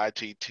got my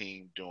IT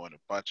team doing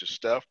a bunch of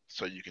stuff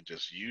so you can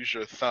just use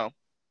your thumb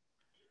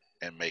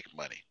and make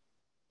money.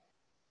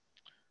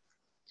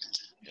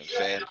 You know what I'm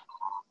saying?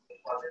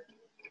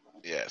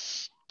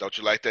 Yes. Don't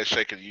you like that,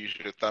 Shaker? Use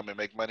your thumb and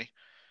make money?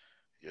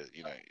 Your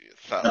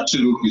thumb.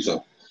 Absolutely, sir.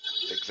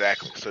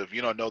 Exactly. So if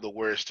you don't know the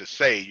words to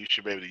say, you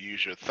should be able to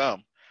use your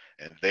thumb,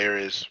 and there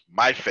is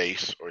my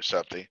face or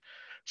something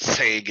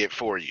saying it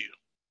for you.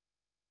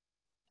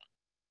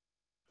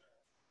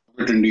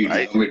 Indeed,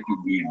 right?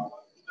 Indeed.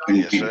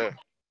 Yes, sir.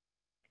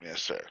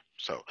 Yes, sir.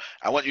 So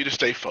I want you to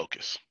stay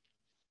focused.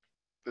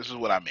 This is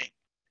what I mean.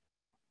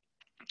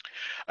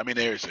 I mean,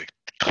 there is a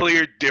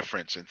clear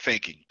difference in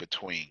thinking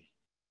between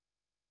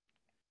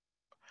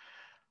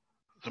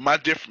my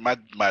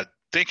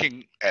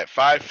thinking at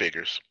 5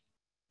 figures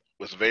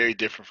was very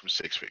different from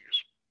 6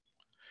 figures.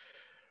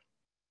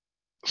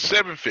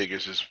 7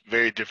 figures is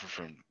very different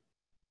from,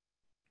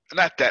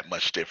 not that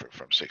much different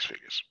from 6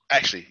 figures.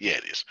 Actually, yeah,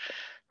 it is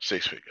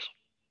 6 figures.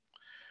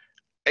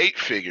 8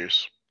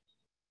 figures,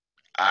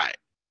 all right,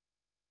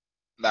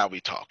 now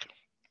we talking,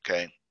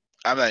 okay?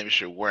 I'm not even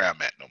sure where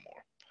I'm at no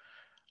more.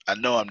 I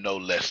know I'm no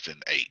less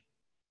than 8.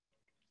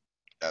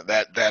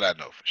 That I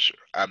know for sure.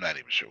 I'm not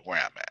even sure where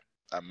I'm at.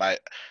 I might,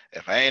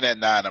 if I ain't at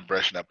 9, I'm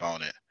brushing up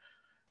on it.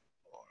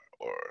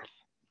 Or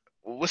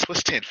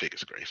what's 10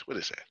 figures, Grace? What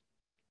is that?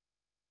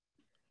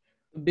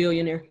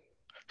 Billionaire.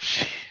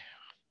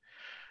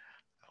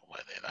 Well,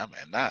 then I'm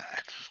at 9.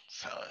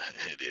 So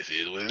it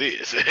is what it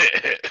is.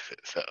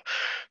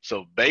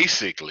 so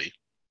basically,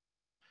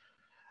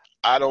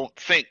 I don't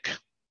think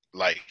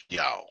like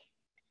y'all.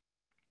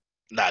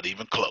 Not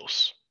even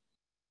close.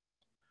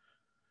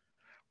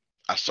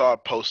 I saw a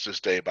post this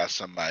day by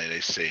somebody.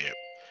 They said,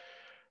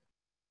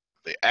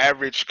 the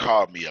average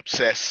called me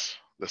obsessed.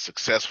 The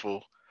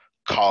successful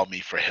call me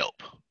for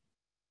help.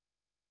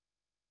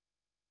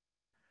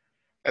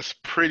 That's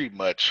pretty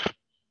much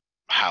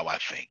how I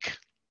think.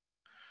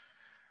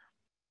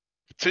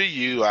 To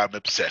you, I'm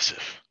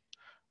obsessive.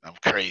 I'm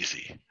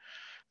crazy.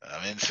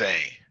 I'm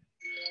insane.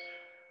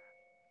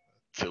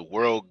 To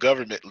world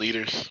government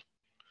leaders,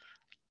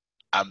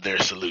 I'm their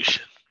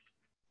solution.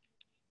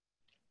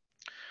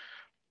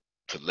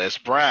 To Les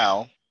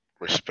Brown,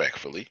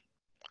 respectfully,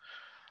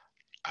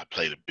 I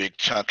played a big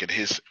chunk in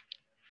his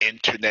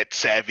internet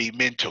savvy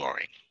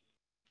mentoring.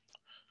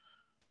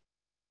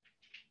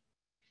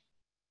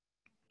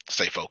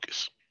 Stay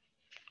focused.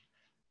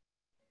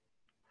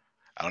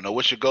 I don't know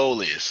what your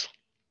goal is,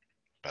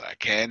 but I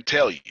can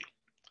tell you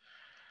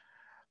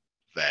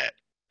that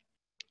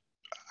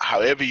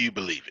however you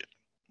believe it,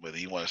 whether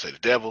you want to say the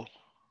devil,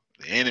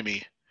 the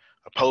enemy,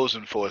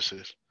 opposing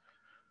forces,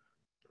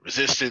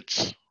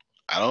 resistance,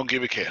 I don't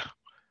give a care.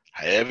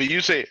 However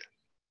you say it,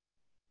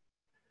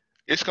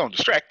 it's going to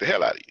distract the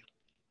hell out of you.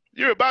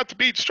 You're about to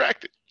be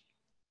distracted.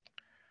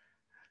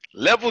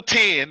 Level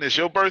 10 is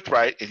your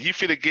birthright, and you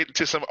feel to get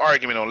into some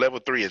argument on level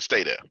 3 and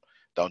stay there.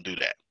 Don't do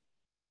that.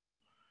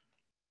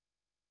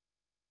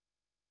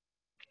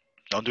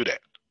 Don't do that.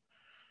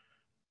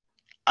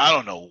 I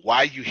don't know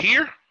why you're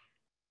here.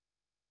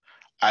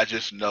 I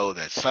just know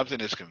that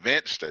something is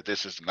convinced that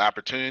this is an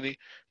opportunity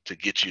to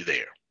get you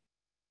there.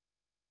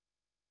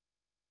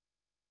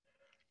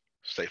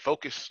 Stay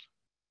focused.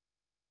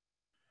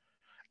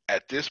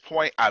 At this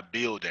point, I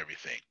build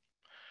everything.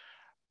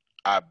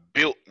 I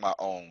built my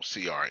own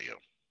CRM.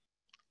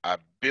 I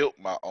built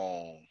my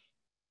own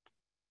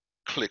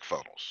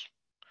ClickFunnels.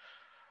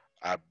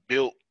 I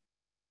built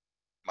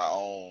my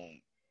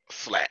own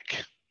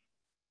Slack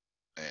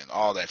and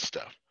all that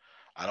stuff.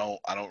 I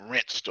don't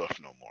rent stuff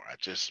no more. I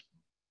just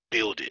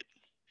build it.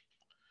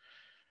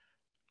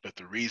 But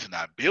the reason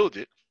I build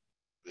it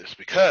is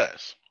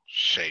because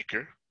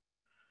Shaker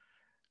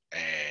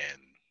and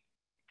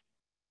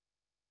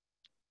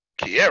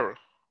Kiera,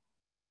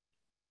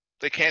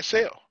 they can't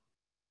sell.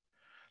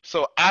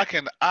 So I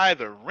can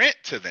either rent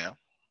to them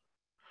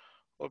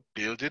or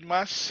build it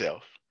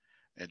myself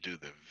and do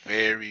the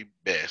very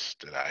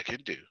best that I can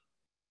do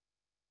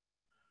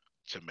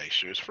to make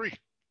sure it's free.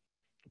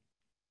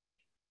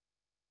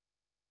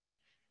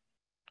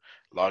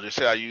 Largest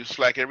said I use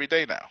Slack every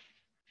day now.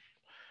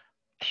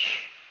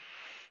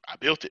 I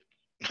built it.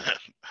 I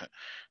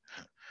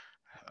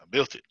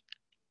built it.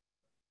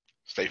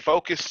 Stay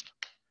focused.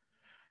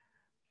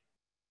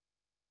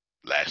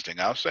 Last thing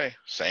I'll say,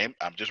 same,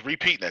 I'm just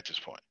repeating at this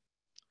point.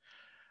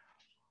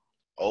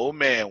 Old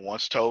man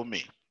once told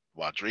me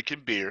while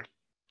drinking beer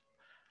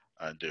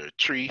under a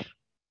tree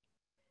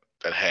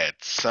that had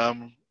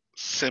some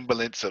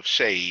semblance of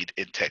shade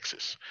in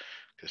Texas,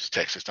 because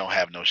Texas don't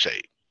have no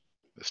shade.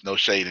 There's no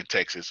shade in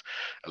Texas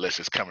unless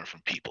it's coming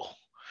from people.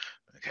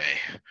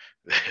 Okay,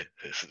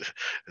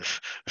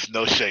 there's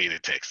no shade in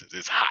Texas.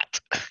 It's hot.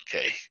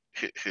 Okay,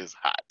 it's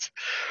hot.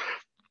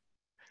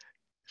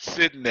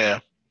 Sitting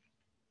there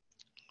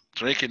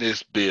drinking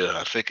this beer.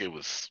 I think it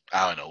was,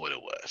 I don't know what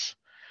it was.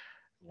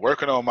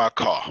 Working on my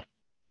car,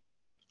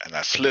 and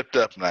I slipped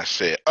up and I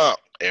said,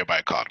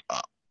 everybody called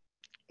him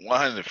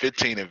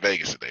 115 in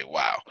Vegas today.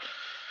 Wow.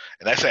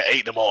 And that's at 8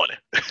 in the morning.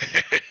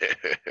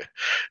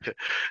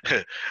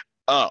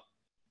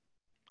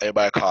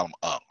 Everybody called him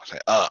I say,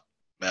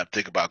 man, I'm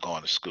thinking about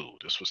going to school.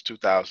 This was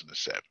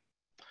 2007.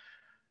 I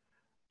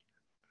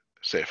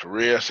said, for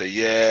real? I said,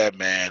 yeah,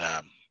 man,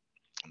 I'm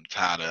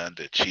tired of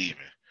underachieving.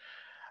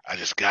 I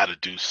just got to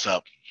do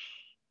something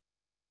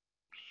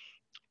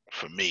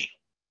for me.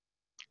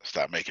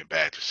 Stop making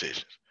bad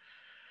decisions.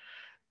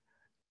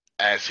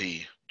 As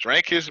he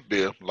drank his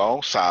beer,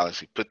 long silence,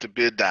 he put the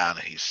beer down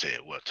and he said,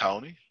 well,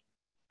 Tony,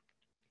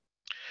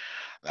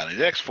 now the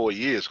next 4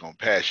 years going to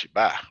pass you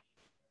by,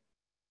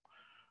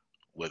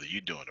 whether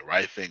you're doing the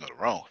right thing or the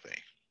wrong thing.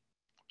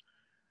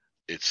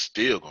 It's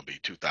still going to be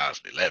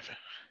 2011.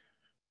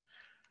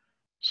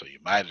 So you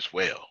might as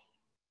well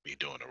be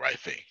doing the right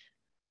thing.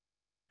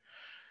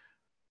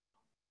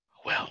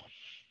 Well,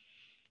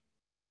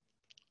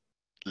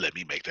 let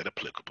me make that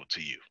applicable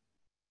to you.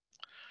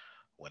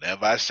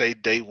 Whenever I say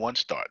day one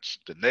starts,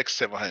 the next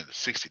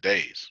 760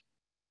 days,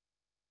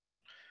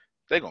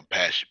 they're going to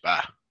pass you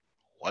by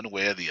one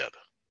way or the other.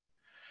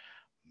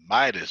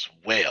 Might as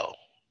well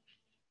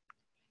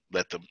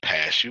let them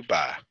pass you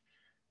by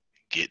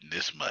getting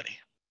this money.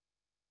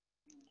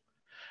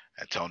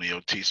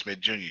 Antonio T. Smith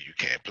Jr., you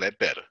can't play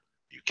better.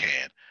 You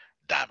can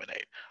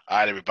dominate. All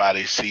right,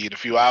 everybody. See you in a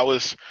few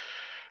hours.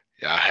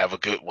 Y'all have a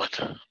good one.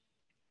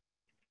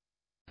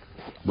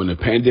 When the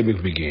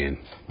pandemic began,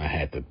 I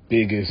had the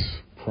biggest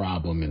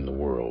problem in the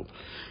world.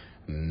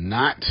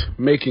 Not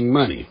making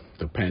money.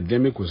 The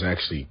pandemic was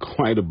actually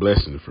quite a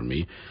blessing for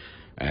me,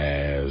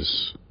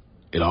 as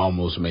it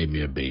almost made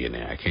me a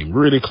billionaire. I came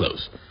really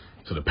close.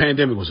 So the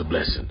pandemic was a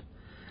blessing.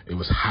 It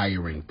was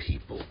hiring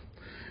people.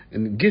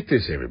 And get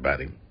this,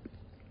 everybody.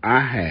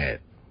 I had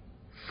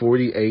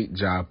 48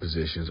 job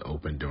positions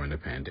open during the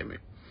pandemic.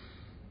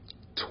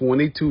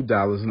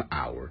 $22 an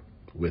hour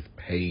with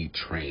paid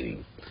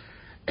training.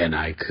 And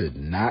I could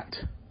not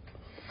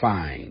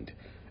find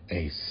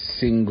a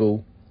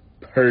single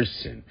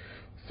person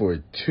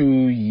for 2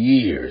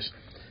 years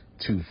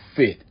to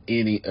fit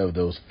any of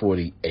those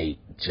 48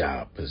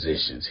 job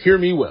positions. Hear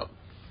me well.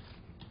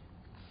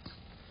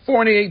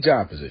 48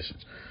 job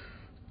positions,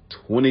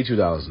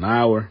 $22 an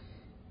hour,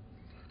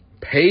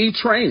 paid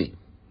training,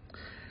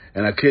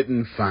 and I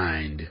couldn't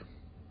find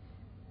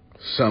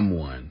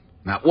someone,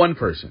 not one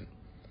person,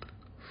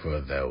 for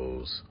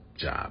those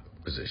job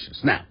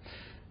positions. Now,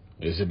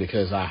 is it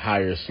because I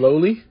hire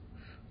slowly?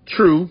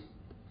 True,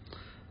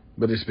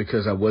 but it's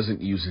because I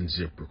wasn't using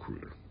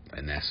ZipRecruiter,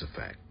 and that's a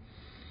fact.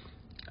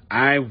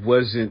 I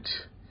wasn't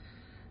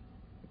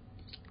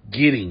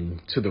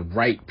getting to the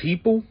right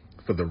people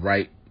for the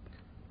right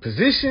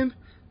position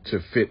to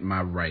fit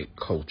my right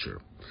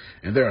culture.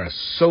 And there are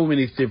so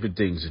many different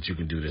things that you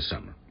can do this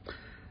summer.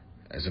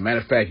 As a matter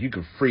of fact, you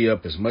can free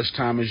up as much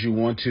time as you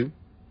want to.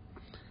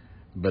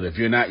 But if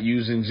you're not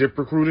using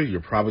ZipRecruiter,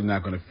 you're probably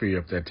not going to free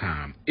up that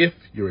time if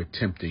you're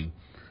attempting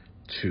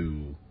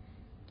to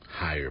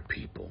hire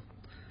people.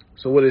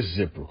 So what is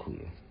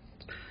ZipRecruiter?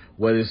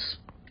 What is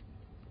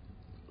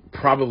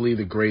probably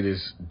the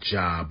greatest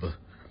job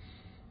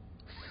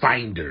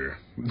finder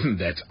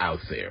that's out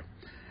there.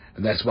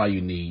 And that's why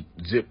you need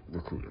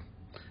ZipRecruiter.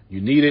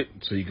 You need it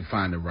so you can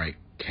find the right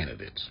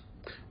candidates.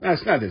 Now,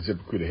 it's not that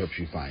ZipRecruiter helps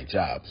you find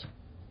jobs.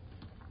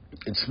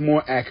 It's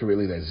more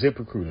accurately that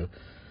ZipRecruiter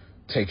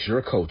takes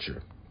your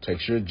culture,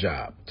 takes your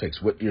job,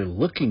 takes what you're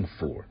looking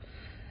for,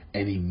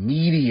 and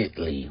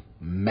immediately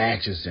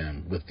matches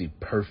them with the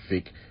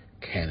perfect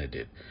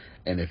candidate.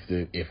 And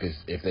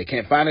if they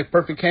can't find a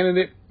perfect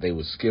candidate, they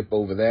will skip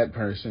over that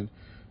person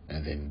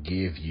and then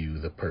give you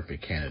the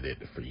perfect candidate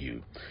for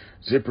you.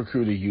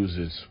 ZipRecruiter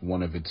uses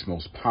one of its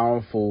most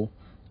powerful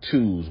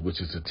tools,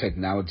 which is the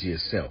technology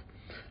itself,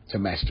 to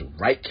match the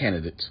right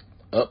candidates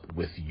up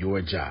with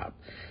your job.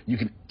 You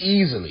can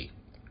easily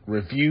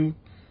review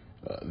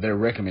their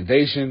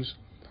recommendations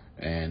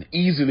and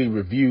easily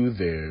review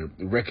their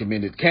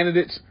recommended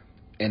candidates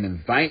and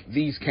invite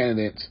these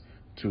candidates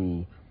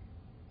to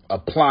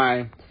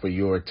apply for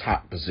your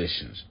top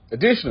positions.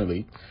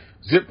 Additionally,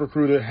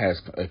 ZipRecruiter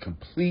has a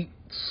complete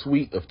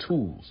suite of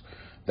tools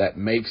that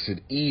makes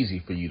it easy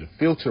for you to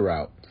filter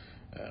out,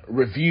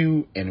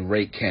 review, and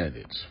rate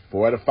candidates.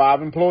 4 out of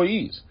 5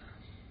 employees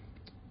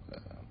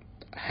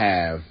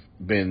have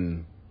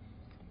been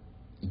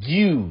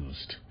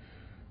used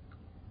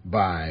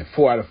by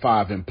 4 out of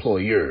 5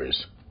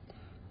 employers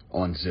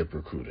on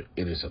ZipRecruiter.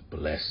 It is a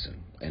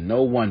blessing. And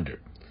no wonder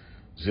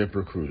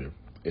ZipRecruiter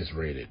is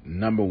rated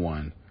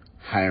 #1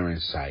 hiring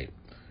site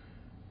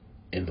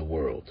in the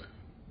world,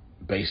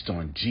 based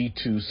on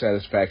G2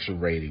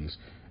 satisfaction ratings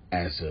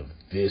as of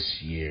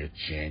this year,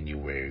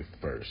 January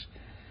 1st.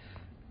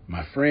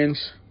 My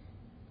friends,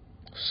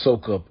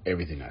 soak up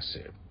everything I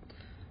said.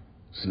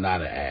 It's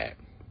not an ad.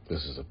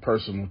 This is a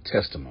personal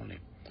testimony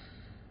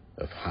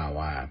of how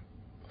I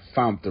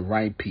found the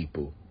right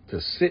people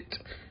to sit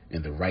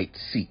in the right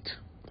seat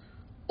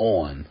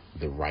on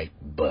the right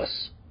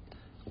bus.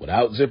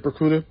 Without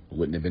ZipRecruiter, it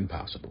wouldn't have been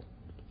possible.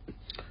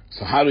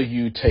 So how do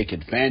you take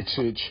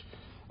advantage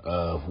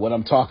of what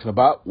I'm talking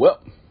about? Well,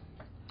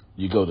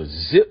 you go to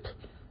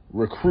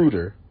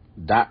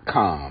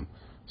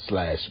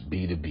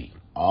ziprecruiter.com/B2B.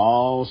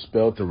 All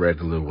spelled the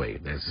regular way.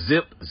 That's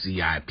zip,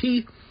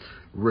 Z-I-P,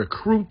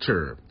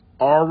 recruiter,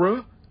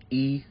 Aura,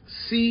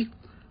 E-C,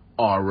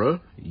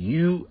 Aura,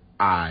 U-I-T-E-R,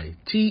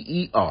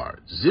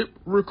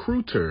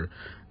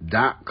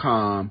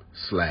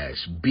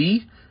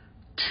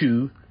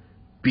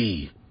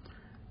 ziprecruiter.com/B2B.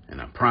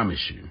 And I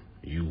promise you,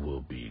 you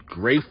will be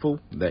grateful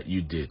that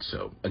you did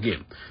so.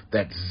 Again,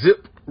 that's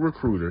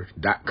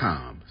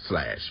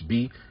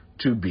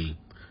ziprecruiter.com/B2B.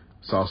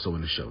 It's also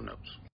in the show notes.